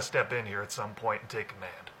 has got to step in here at some point and take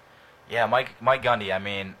command. Yeah, Mike Gundy, I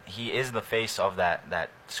mean, he is the face of that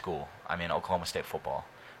school. I mean, Oklahoma State football.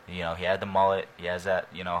 He had the mullet, he has that,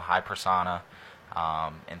 high persona,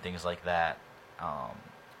 and things like that.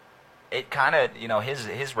 It kind of,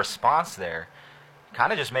 his response there,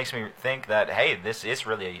 kind of just makes me think that, hey, this is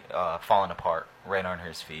really falling apart right under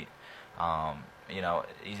his feet. You know,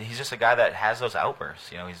 he's just a guy that has those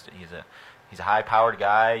outbursts. You know, he's a high-powered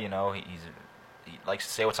guy. You know, he likes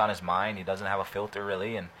to say what's on his mind. He doesn't have a filter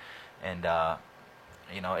really, and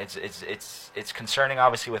you know, it's concerning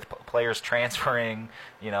obviously with players transferring.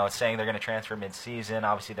 You know, it's saying they're going to transfer mid-season.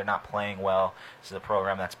 Obviously, they're not playing well. This is a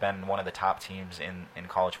program that's been one of the top teams in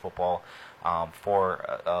college football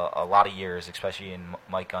for a lot of years, especially in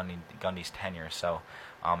Mike Gundy's tenure. So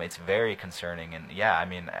it's very concerning. And yeah, I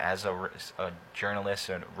mean, as a journalist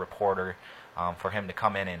and reporter, for him to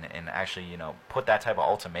come in and actually, you know, put that type of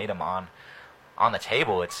ultimatum on the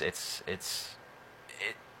table, it's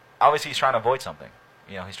obviously he's trying to avoid something.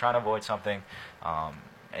 You know, he's trying to avoid something,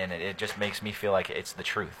 and it just makes me feel like it's the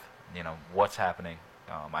truth. You know, what's happening.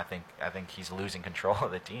 I think he's losing control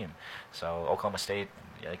of the team. So Oklahoma State,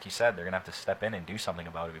 like you said, they're going to have to step in and do something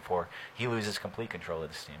about it before he loses complete control of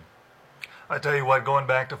this team. I tell you what, going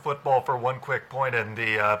back to football for one quick point, and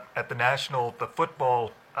at the National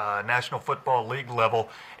Football League level,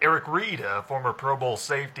 Eric Reed, a former Pro Bowl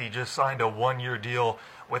safety, just signed a 1-year deal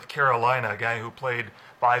with Carolina, a guy who played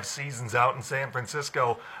 5 seasons out in San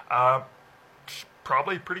Francisco.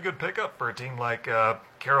 Probably a pretty good pickup for a team like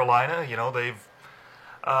Carolina. You know,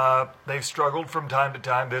 they've struggled from time to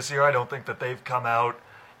time this year. I don't think that they've come out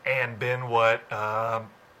and been what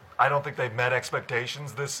I don't think they've met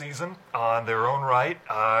expectations this season on their own right.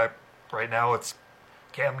 Right now it's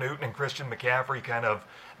Cam Newton and Christian McCaffrey kind of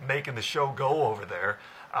making the show go over there.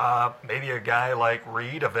 Maybe a guy like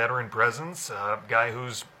Reed, a veteran presence, a guy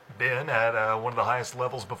who's been at one of the highest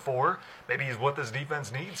levels before. Maybe he's what this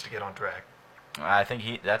defense needs to get on track. I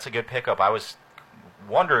think that's a good pickup. I was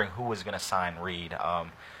wondering who was going to sign Reed. A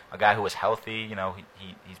guy who was healthy. You know,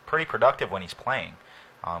 he's pretty productive when he's playing.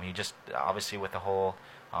 He just obviously with the whole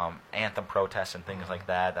anthem protests and things like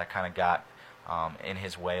that kind of got in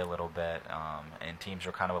his way a little bit, and teams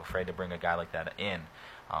were kind of afraid to bring a guy like that in.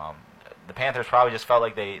 The Panthers probably just felt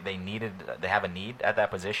like they have a need at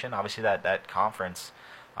that position. Obviously, that conference,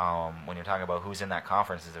 when you're talking about who's in that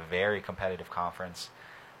conference, is a very competitive conference,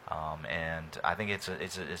 and I think it's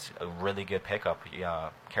a really good pickup.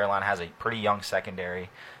 Carolina has a pretty young secondary.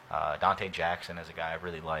 Dante Jackson is a guy I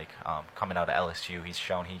really like. Coming out of LSU, he's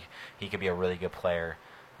shown he could be a really good player.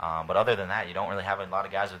 But other than that, you don't really have a lot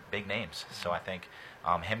of guys with big names. So I think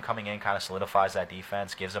him coming in kind of solidifies that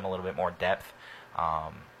defense, gives them a little bit more depth.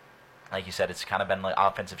 Like you said, it's kind of been like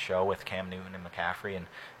offensive show with Cam Newton and McCaffrey,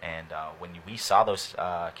 and when we saw those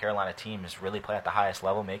Carolina teams really play at the highest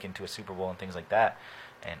level, make it into a Super Bowl and things like that,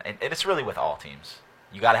 and it's really with all teams.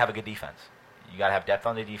 You got to have a good defense. You got to have depth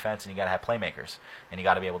on the defense, and you got to have playmakers, and you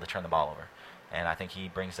got to be able to turn the ball over. And I think he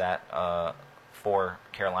brings that for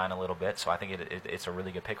Carolina a little bit, so I think it's a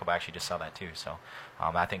really good pickup. I actually just saw that too, so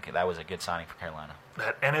I think that was a good signing for Carolina.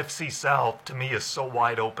 That NFC South, to me, is so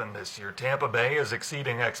wide open this year. Tampa Bay is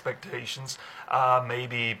exceeding expectations.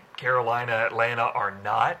 Maybe Carolina, Atlanta are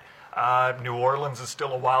not. New Orleans is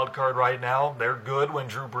still a wild card right now. They're good when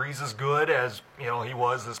Drew Brees is good, as you know he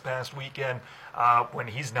was this past weekend. When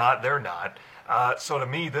he's not, they're not. So to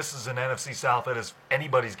me, this is an NFC South that is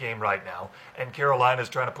anybody's game right now, and Carolina's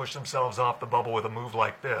trying to push themselves off the bubble with a move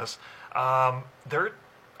like this. They're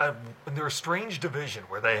a strange division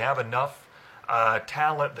where they have enough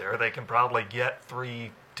talent there. They can probably get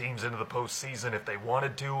 3 teams into the postseason if they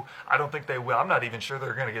wanted to. I don't think they will. I'm not even sure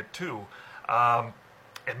they're going to get 2.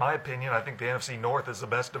 In my opinion, I think the NFC North is the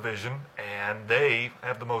best division, and they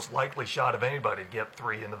have the most likely shot of anybody to get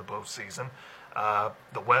 3 into the postseason.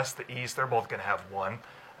 The West, the East, they're both going to have 1.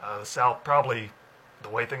 The South, probably, the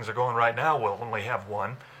way things are going right now, will only have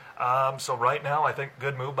 1. So right now, I think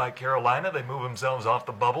good move by Carolina. They move themselves off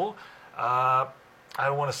the bubble. I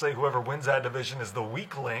don't want to say whoever wins that division is the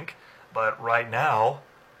weak link, but right now,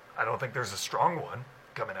 I don't think there's a strong one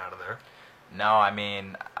coming out of there. No, I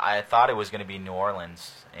mean, I thought it was going to be New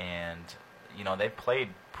Orleans, and, you know, they've played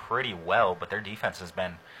pretty well, but their defense has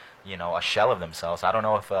been, you know, a shell of themselves. I don't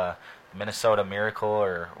know if Minnesota Miracle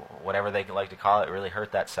or whatever they like to call it really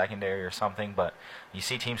hurt that secondary or something, but you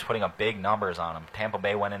see teams putting up big numbers on them. Tampa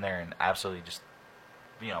Bay went in there and absolutely just,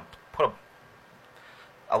 you know, put up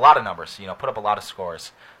a lot of numbers, you know, put up a lot of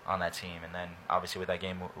scores on that team. And then obviously with that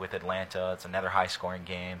game with Atlanta, it's another high-scoring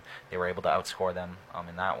game. They were able to outscore them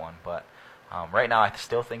in that one. But right now I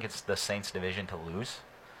still think it's the Saints' division to lose.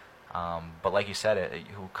 But like you said,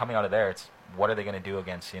 coming out of there, it's what are they going to do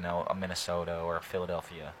against, you know, a Minnesota or a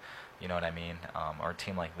Philadelphia, you know what I mean, or a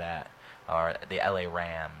team like that, or the LA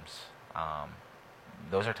Rams.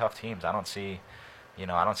 Those are tough teams. I don't see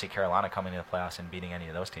Carolina coming to the playoffs and beating any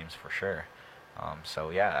of those teams for sure. So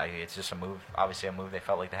yeah, it's just a move. Obviously, a move they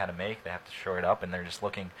felt like they had to make. They have to shore it up, and they're just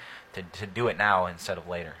looking to do it now instead of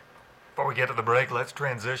later. Before we get to the break, let's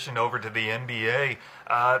transition over to the NBA.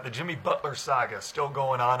 The Jimmy Butler saga still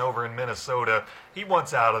going on over in Minnesota. He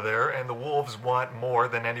wants out of there, and the Wolves want more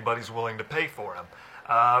than anybody's willing to pay for him.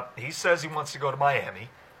 He says he wants to go to Miami.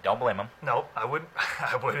 Don't blame him. No, I would.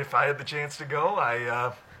 I would if I had the chance to go.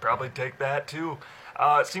 I probably take that too.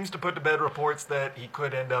 It seems to put to bed reports that he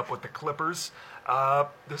could end up with the Clippers.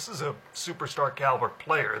 This is a superstar caliber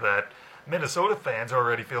player that Minnesota fans are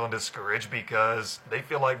already feeling discouraged because they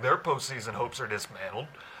feel like their postseason hopes are dismantled.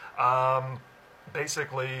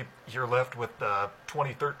 Basically, you're left with the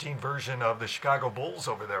 2013 version of the Chicago Bulls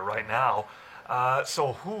over there right now.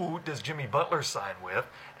 So who does Jimmy Butler sign with,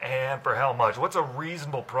 and for how much? What's a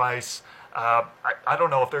reasonable price? I don't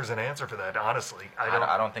know if there's an answer for that, honestly.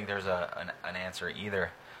 I don't think there's an answer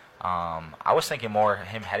either. I was thinking more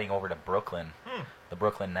him heading over to Brooklyn, the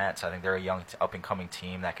Brooklyn Nets. I think they're a young, up-and-coming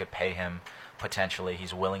team that could pay him potentially.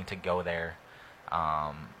 He's willing to go there.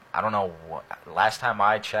 I don't know. Last time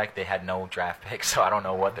I checked, they had no draft picks, so I don't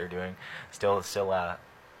know what they're doing. Still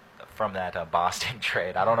from that Boston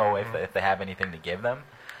trade. I don't know if they have anything to give them.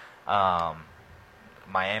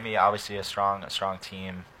 Miami, obviously a strong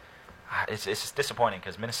team. It's just disappointing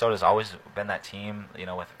because Minnesota's always been that team,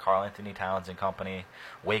 with Karl Anthony Towns and company,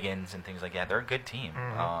 Wiggins and things like that. They're a good team.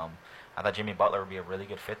 I thought Jimmy Butler would be a really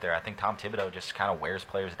good fit there. I think Tom Thibodeau just kind of wears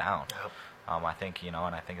players down. Yep. I think, and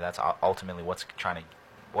I think that's ultimately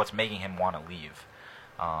what's making him want to leave.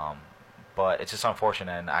 But it's just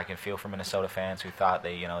unfortunate, and I can feel for Minnesota fans who thought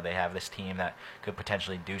they have this team that could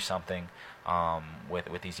potentially do something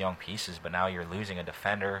with these young pieces. But now you're losing a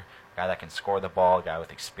defender, a guy that can score the ball, a guy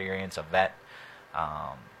with experience, a vet,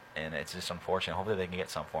 and it's just unfortunate. Hopefully they can get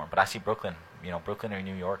some for him. But I see Brooklyn or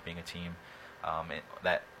New York being a team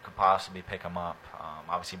that could possibly pick him up.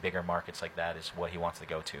 Obviously, bigger markets like that is what he wants to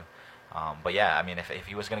go to. But yeah, I mean, if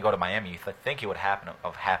he was going to go to Miami, you think it would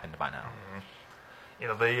have happened by now.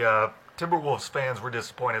 The Timberwolves fans were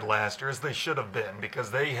disappointed last year, as they should have been,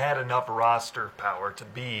 because they had enough roster power to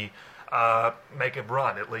make a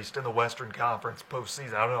run, at least in the Western Conference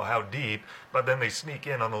postseason. I don't know how deep, but then they sneak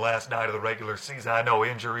in on the last night of the regular season. I know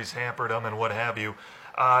injuries hampered them and what have you.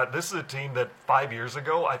 This is a team that 5 years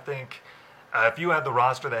ago, I think, if you had the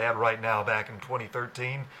roster they had right now back in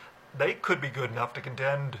 2013, they could be good enough to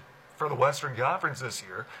contend for the Western Conference this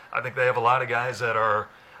year. I think they have a lot of guys that are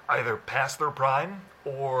either past their prime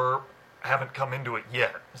or haven't come into it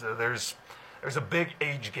yet. So there's a big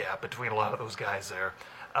age gap between a lot of those guys there.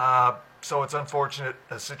 So it's unfortunate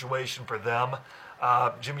a situation for them.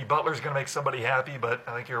 Jimmy Butler's going to make somebody happy, but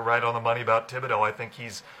I think you're right on the money about Thibodeau. I think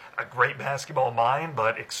he's a great basketball mind,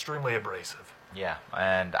 but extremely abrasive. Yeah,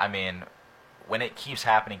 and I mean, when it keeps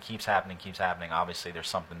happening, obviously there's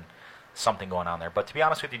something going on there. But to be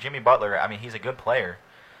honest with you, Jimmy Butler, I mean, he's a good player,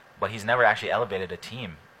 but he's never actually elevated a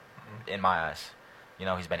team in my eyes.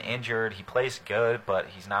 He's been injured. He plays good, but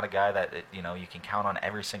he's not a guy that you can count on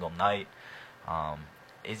every single night.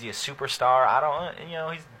 Is he a superstar? I don't.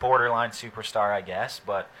 He's borderline superstar, I guess.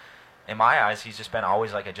 But in my eyes, he's just been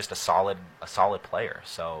always like just a solid player.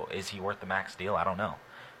 So is he worth the max deal? I don't know.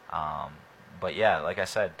 But yeah, like I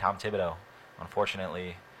said, Tom Thibodeau,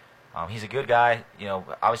 unfortunately, he's a good guy.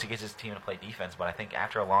 Obviously gets his team to play defense, but I think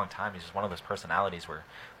after a long time, he's just one of those personalities where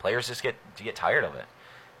players just get tired of it.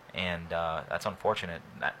 And that's unfortunate.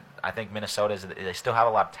 I think Minnesota they still have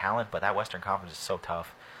a lot of talent, but that Western Conference is so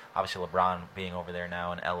tough. Obviously, LeBron being over there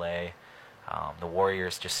now in L.A., the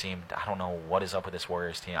Warriors just seemed. I don't know what is up with this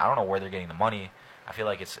Warriors team. I don't know where they're getting the money. I feel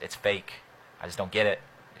like it's fake. I just don't get it.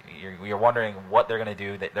 You're wondering what they're going to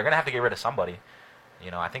do. They're going to have to get rid of somebody.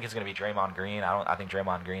 I think it's going to be Draymond Green. I think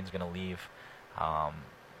Draymond Green's going to leave.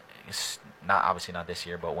 It's obviously not this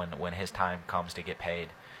year, but when his time comes to get paid,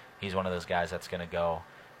 he's one of those guys that's going to go.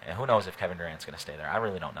 And who knows if Kevin Durant's going to stay there. I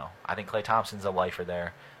really don't know. I think Klay Thompson's a lifer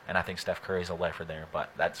there, and I think Steph Curry's a lifer there. But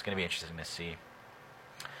that's going to be interesting to see.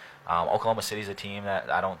 Oklahoma City's a team that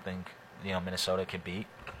I don't think Minnesota could beat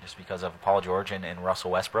just because of Paul George and Russell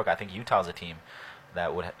Westbrook. I think Utah's a team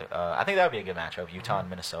that would. I think that would be a good matchup. Utah and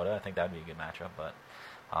Minnesota. I think that would be a good matchup. But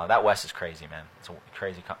that West is crazy, man. It's a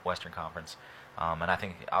crazy Western Conference. And I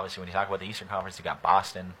think obviously when you talk about the Eastern Conference, you got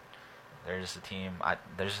Boston. They're just a team. I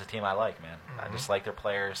like, man. I just like their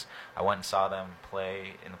players. I went and saw them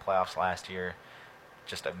play in the playoffs last year.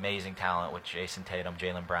 Just amazing talent with Jason Tatum,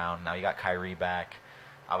 Jaylen Brown. Now you got Kyrie back.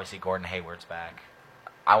 Obviously Gordon Hayward's back.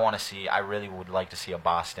 I really would like to see a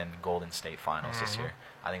Boston Golden State Finals this year.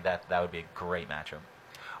 I think that would be a great matchup.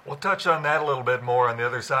 We'll touch on that a little bit more on the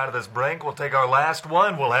other side of this break. We'll take our last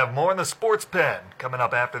one. We'll have more in the Sports Pen coming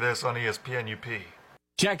up after this on ESPN UP.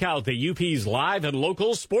 Check out the UP's live and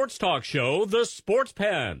local sports talk show, The Sports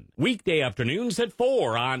Pen. Weekday afternoons at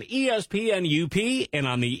 4 on ESPN UP and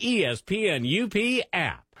on the ESPN UP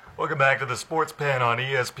app. Welcome back to the Sports Pen on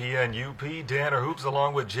ESPN UP. Tanner Hoops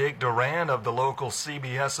along with Jake Duran of the local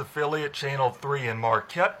CBS affiliate, Channel 3 in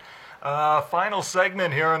Marquette. Final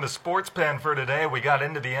segment here on the Sports Pen for today. We got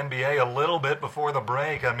into the NBA a little bit before the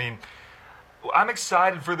break. I mean, I'm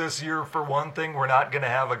excited for this year. For one thing, we're not going to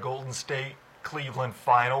have a Golden State Cleveland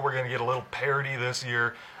final. We're going to get a little parity this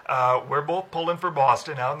year. We're both pulling for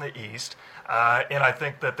Boston out in the East, and I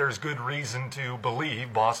think that there's good reason to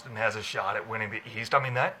believe Boston has a shot at winning the East. I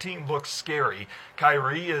mean, that team looks scary.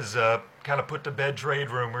 Kyrie is kind of put to bed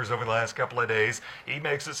trade rumors over the last couple of days. He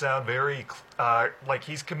makes it sound very like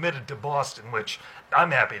he's committed to Boston, which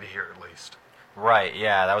I'm happy to hear at least. Right,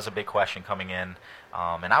 yeah, that was a big question coming in.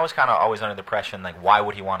 And I was kind of always under the impression, like, why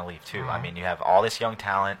would he want to leave too? I mean, you have all this young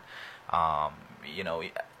talent. You know,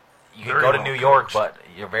 you can go to New York, but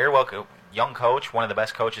you're very well young coach, one of the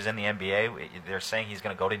best coaches in the NBA. They're saying he's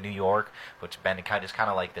going to go to New York, which has been kind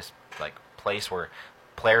of like this like place where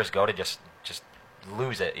players go to just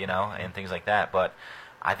lose it, you know, and things like that. But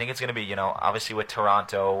I think it's going to be, you know, obviously with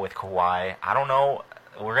Toronto, with Kawhi. I don't know.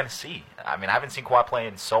 We're going to see. I mean, I haven't seen Kawhi play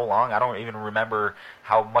in so long. I don't even remember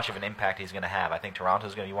how much of an impact he's going to have. I think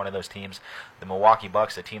Toronto's going to be one of those teams. The Milwaukee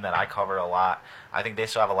Bucks, a team that I cover a lot, I think they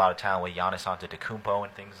still have a lot of talent with Giannis Antetokounmpo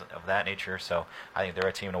and things of that nature. So I think they're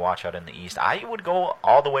a team to watch out in the East. I would go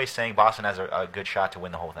all the way saying Boston has a good shot to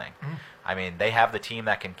win the whole thing. I mean, they have the team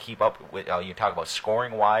that can keep up with, you talk about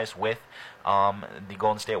scoring-wise with the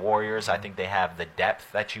Golden State Warriors. I think they have the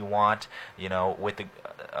depth that you want, you know, with the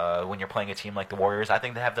when you're playing a team like the Warriors. I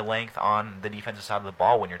think they have the length on the defensive side of the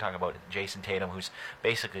ball when you're talking about Jason Tatum, who's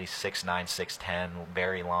basically 6'9", 6'10",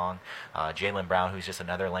 very long. Jaylen Brown, who's just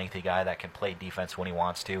another lengthy guy that can play defense when he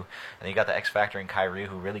wants to. And you got the X factor in Kyrie,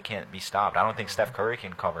 who really can't be stopped. I don't think Steph Curry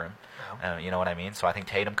can cover him. You know what I mean? So I think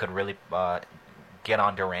Tatum could really get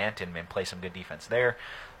on Durant and play some good defense there.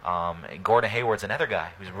 Gordon Hayward's another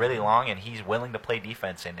guy who's really long, and he's willing to play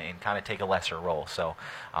defense and kind of take a lesser role. So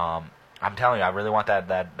I'm telling you, I really want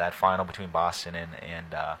that final between Boston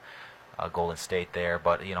and Golden State there.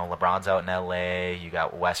 But, you know, LeBron's out in L.A. You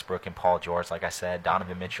got Westbrook and Paul George. Like I said,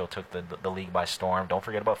 Donovan Mitchell took the league by storm. Don't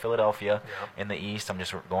forget about Philadelphia in the East. I'm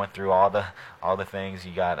just going through all the things.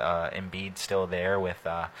 You got Embiid still there with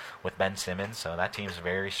Ben Simmons. So that team's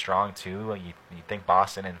very strong, too. You think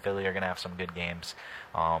Boston and Philly are going to have some good games.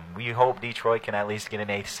 We hope Detroit can at least get an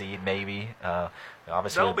 8th seed, maybe.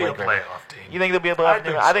 Obviously, they'll be a playoff team. You think they'll be a playoff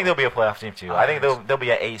team? I think they'll be a playoff team too. I think they'll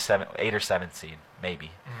be an 8 or 7th seed,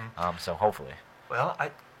 maybe. So hopefully. Well,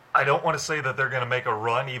 I don't want to say that they're going to make a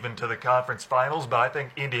run even to the conference finals, but I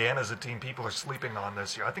think Indiana's a team people are sleeping on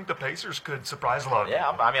this year. I think the Pacers could surprise a lot of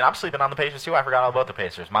people. I mean, I'm sleeping on the Pacers too. I forgot all about the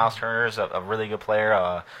Pacers. Miles Turner's a really good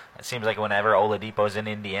player. It seems like whenever Oladipo's in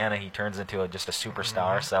Indiana, he turns into just a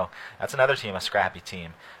superstar. So that's another team, a scrappy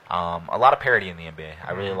team. A lot of parity in the NBA.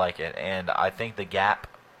 I really like it. And I think the gap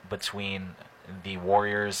between the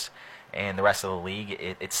Warriors and the rest of the league,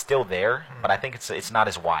 it's still there, but I think it's not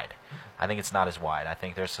as wide. I think it's not as wide. I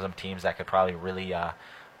think there's some teams that could probably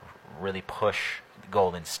really push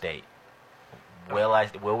Golden State.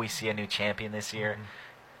 Will we see a new champion this year?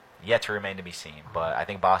 Yet to remain to be seen. But I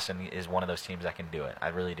think Boston is one of those teams that can do it. I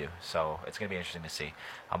really do. So it's going to be interesting to see.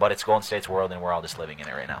 But it's Golden State's world, and we're all just living in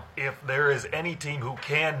it right now. If there is any team who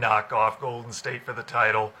can knock off Golden State for the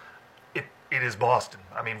title, it is Boston.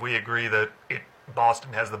 I mean, we agree that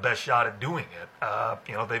Boston has the best shot at doing it.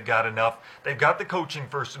 You know, they've got enough. They've got the coaching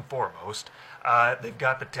first and foremost. They've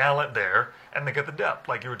got the talent there, and they've got the depth,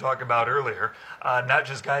 like you were talking about earlier. Not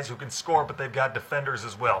just guys who can score, but they've got defenders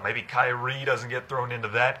as well. Maybe Kyrie doesn't get thrown into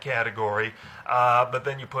that category, but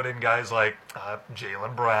then you put in guys like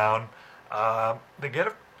Jaylen Brown. They get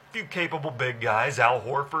a few capable big guys. Al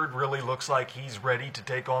Horford really looks like he's ready to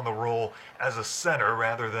take on the role as a center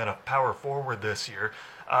rather than a power forward this year.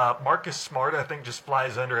 Marcus Smart, I think, just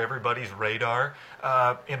flies under everybody's radar.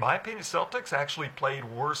 In my opinion, Celtics actually played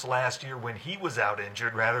worse last year when he was out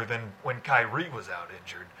injured rather than when Kyrie was out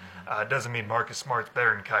injured. Doesn't mean Marcus Smart's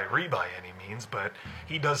better than Kyrie by any means, but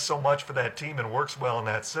he does so much for that team and works well in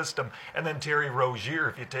that system. And then Terry Rozier,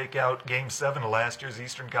 if you take out Game 7 of last year's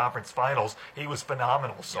Eastern Conference Finals, he was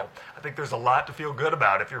phenomenal. So I think there's a lot to feel good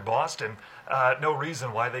about. If you're Boston, no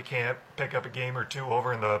reason why they can't pick up a game or two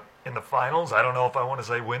over in the finals. I don't know if I want to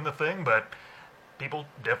say win the thing, but people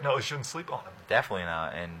definitely shouldn't sleep on him. Definitely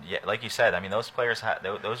not. And yeah, like you said, I mean, those players,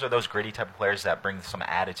 those are those gritty type of players that bring some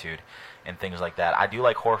attitude and things like that. I do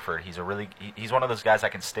like Horford. He's one of those guys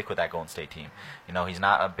that can stick with that Golden State team. You know, he's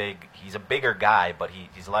a bigger guy, but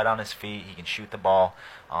he's light on his feet. He can shoot the ball.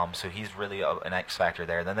 So he's really an X factor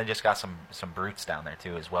there. Then they just got some brutes down there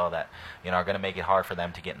too as well that, you know, are going to make it hard for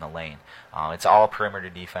them to get in the lane. It's all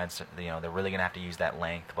perimeter defense. You know, they're really going to have to use that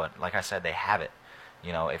length. But like I said, they have it.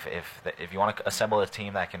 You know, if you want to assemble a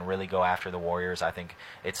team that can really go after the Warriors, I think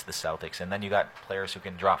it's the Celtics. And then you got players who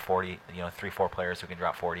can drop 40, you know, 3-4 players who can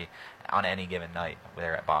drop 40 on any given night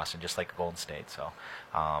there at Boston, just like Golden State. So,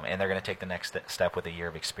 and they're going to take the next step with a year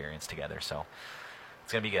of experience together. So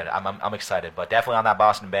it's going to be good. I'm excited, but definitely on that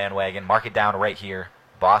Boston bandwagon. Mark it down right here.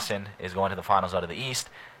 Boston is going to the finals out of the East.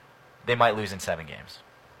 They might lose in 7 games.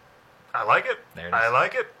 I like it. There it is. I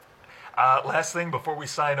like it. Last thing before we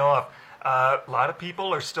sign off. A lot of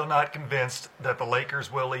people are still not convinced that the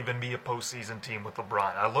Lakers will even be a postseason team with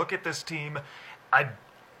LeBron. I look at this team, I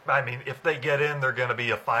mean, if they get in, they're going to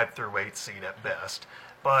be a 5-8 seed at best.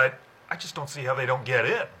 But I just don't see how they don't get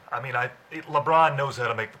in. I mean, LeBron knows how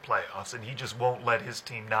to make the playoffs, and he just won't let his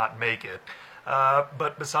team not make it.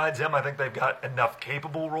 But besides him, I think they've got enough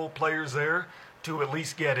capable role players there to at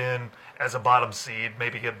least get in as a bottom seed,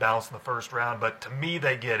 maybe get bounced in the first round. But to me,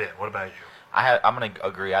 they get in. What about you? I'm going to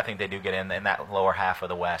agree. I think they do get in that lower half of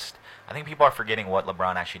the West. I think people are forgetting what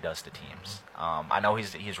LeBron actually does to teams. I know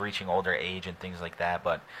he's reaching older age and things like that,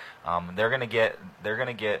 but they're going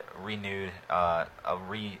to get renewed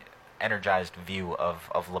energized view of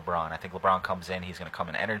LeBron. I think LeBron comes in, he's going to come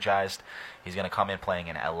in energized. He's going to come in playing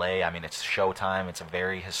in LA. I mean, it's Showtime. It's a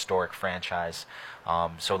very historic franchise.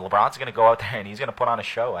 So LeBron's going to go out there and he's going to put on a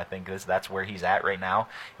show. I think that's where he's at right now.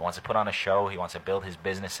 He wants to put on a show. He wants to build his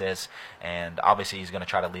businesses. And obviously he's going to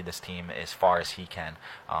try to lead this team as far as he can.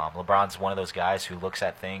 LeBron's one of those guys who looks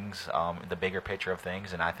at things, the bigger picture of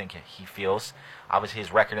things, and I think he feels, obviously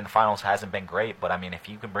his record in the finals hasn't been great, but I mean, if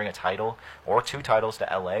you can bring a title or 2 titles to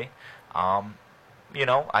LA, you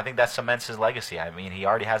know, I think that cements his legacy. I mean, he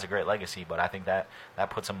already has a great legacy, but I think that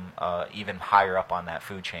puts him even higher up on that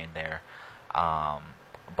food chain there.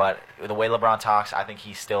 But the way LeBron talks, I think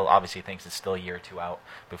he still obviously thinks it's still a year or 2 out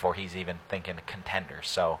before he's even thinking contender.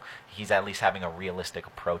 So he's at least having a realistic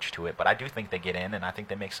approach to it. But I do think they get in, and I think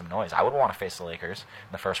they make some noise. I would want to face the Lakers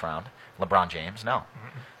in the first round. LeBron James, no.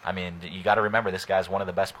 I mean, you got to remember this guy's one of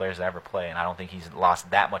the best players to ever play, and I don't think he's lost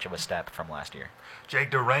that much of a step from last year. Jake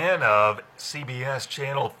Duran of CBS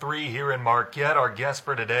Channel 3 here in Marquette, our guest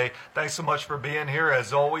for today. Thanks so much for being here.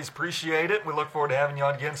 As always, appreciate it. We look forward to having you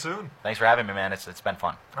on again soon. Thanks for having me, man. It's been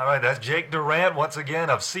fun. All right, that's Jake Duran once again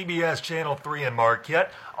of CBS Channel 3 in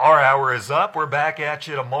Marquette. Our hour is up. We're back at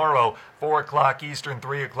you tomorrow, 4 o'clock Eastern,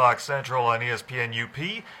 3 o'clock Central on ESPN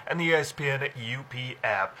UP and the ESPN UP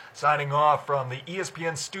app. Signing off from the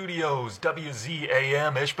ESPN studios,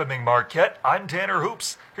 WZAM, Ishpeming, Marquette. I'm Tanner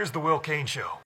Hoops. Here's the Will Kane Show.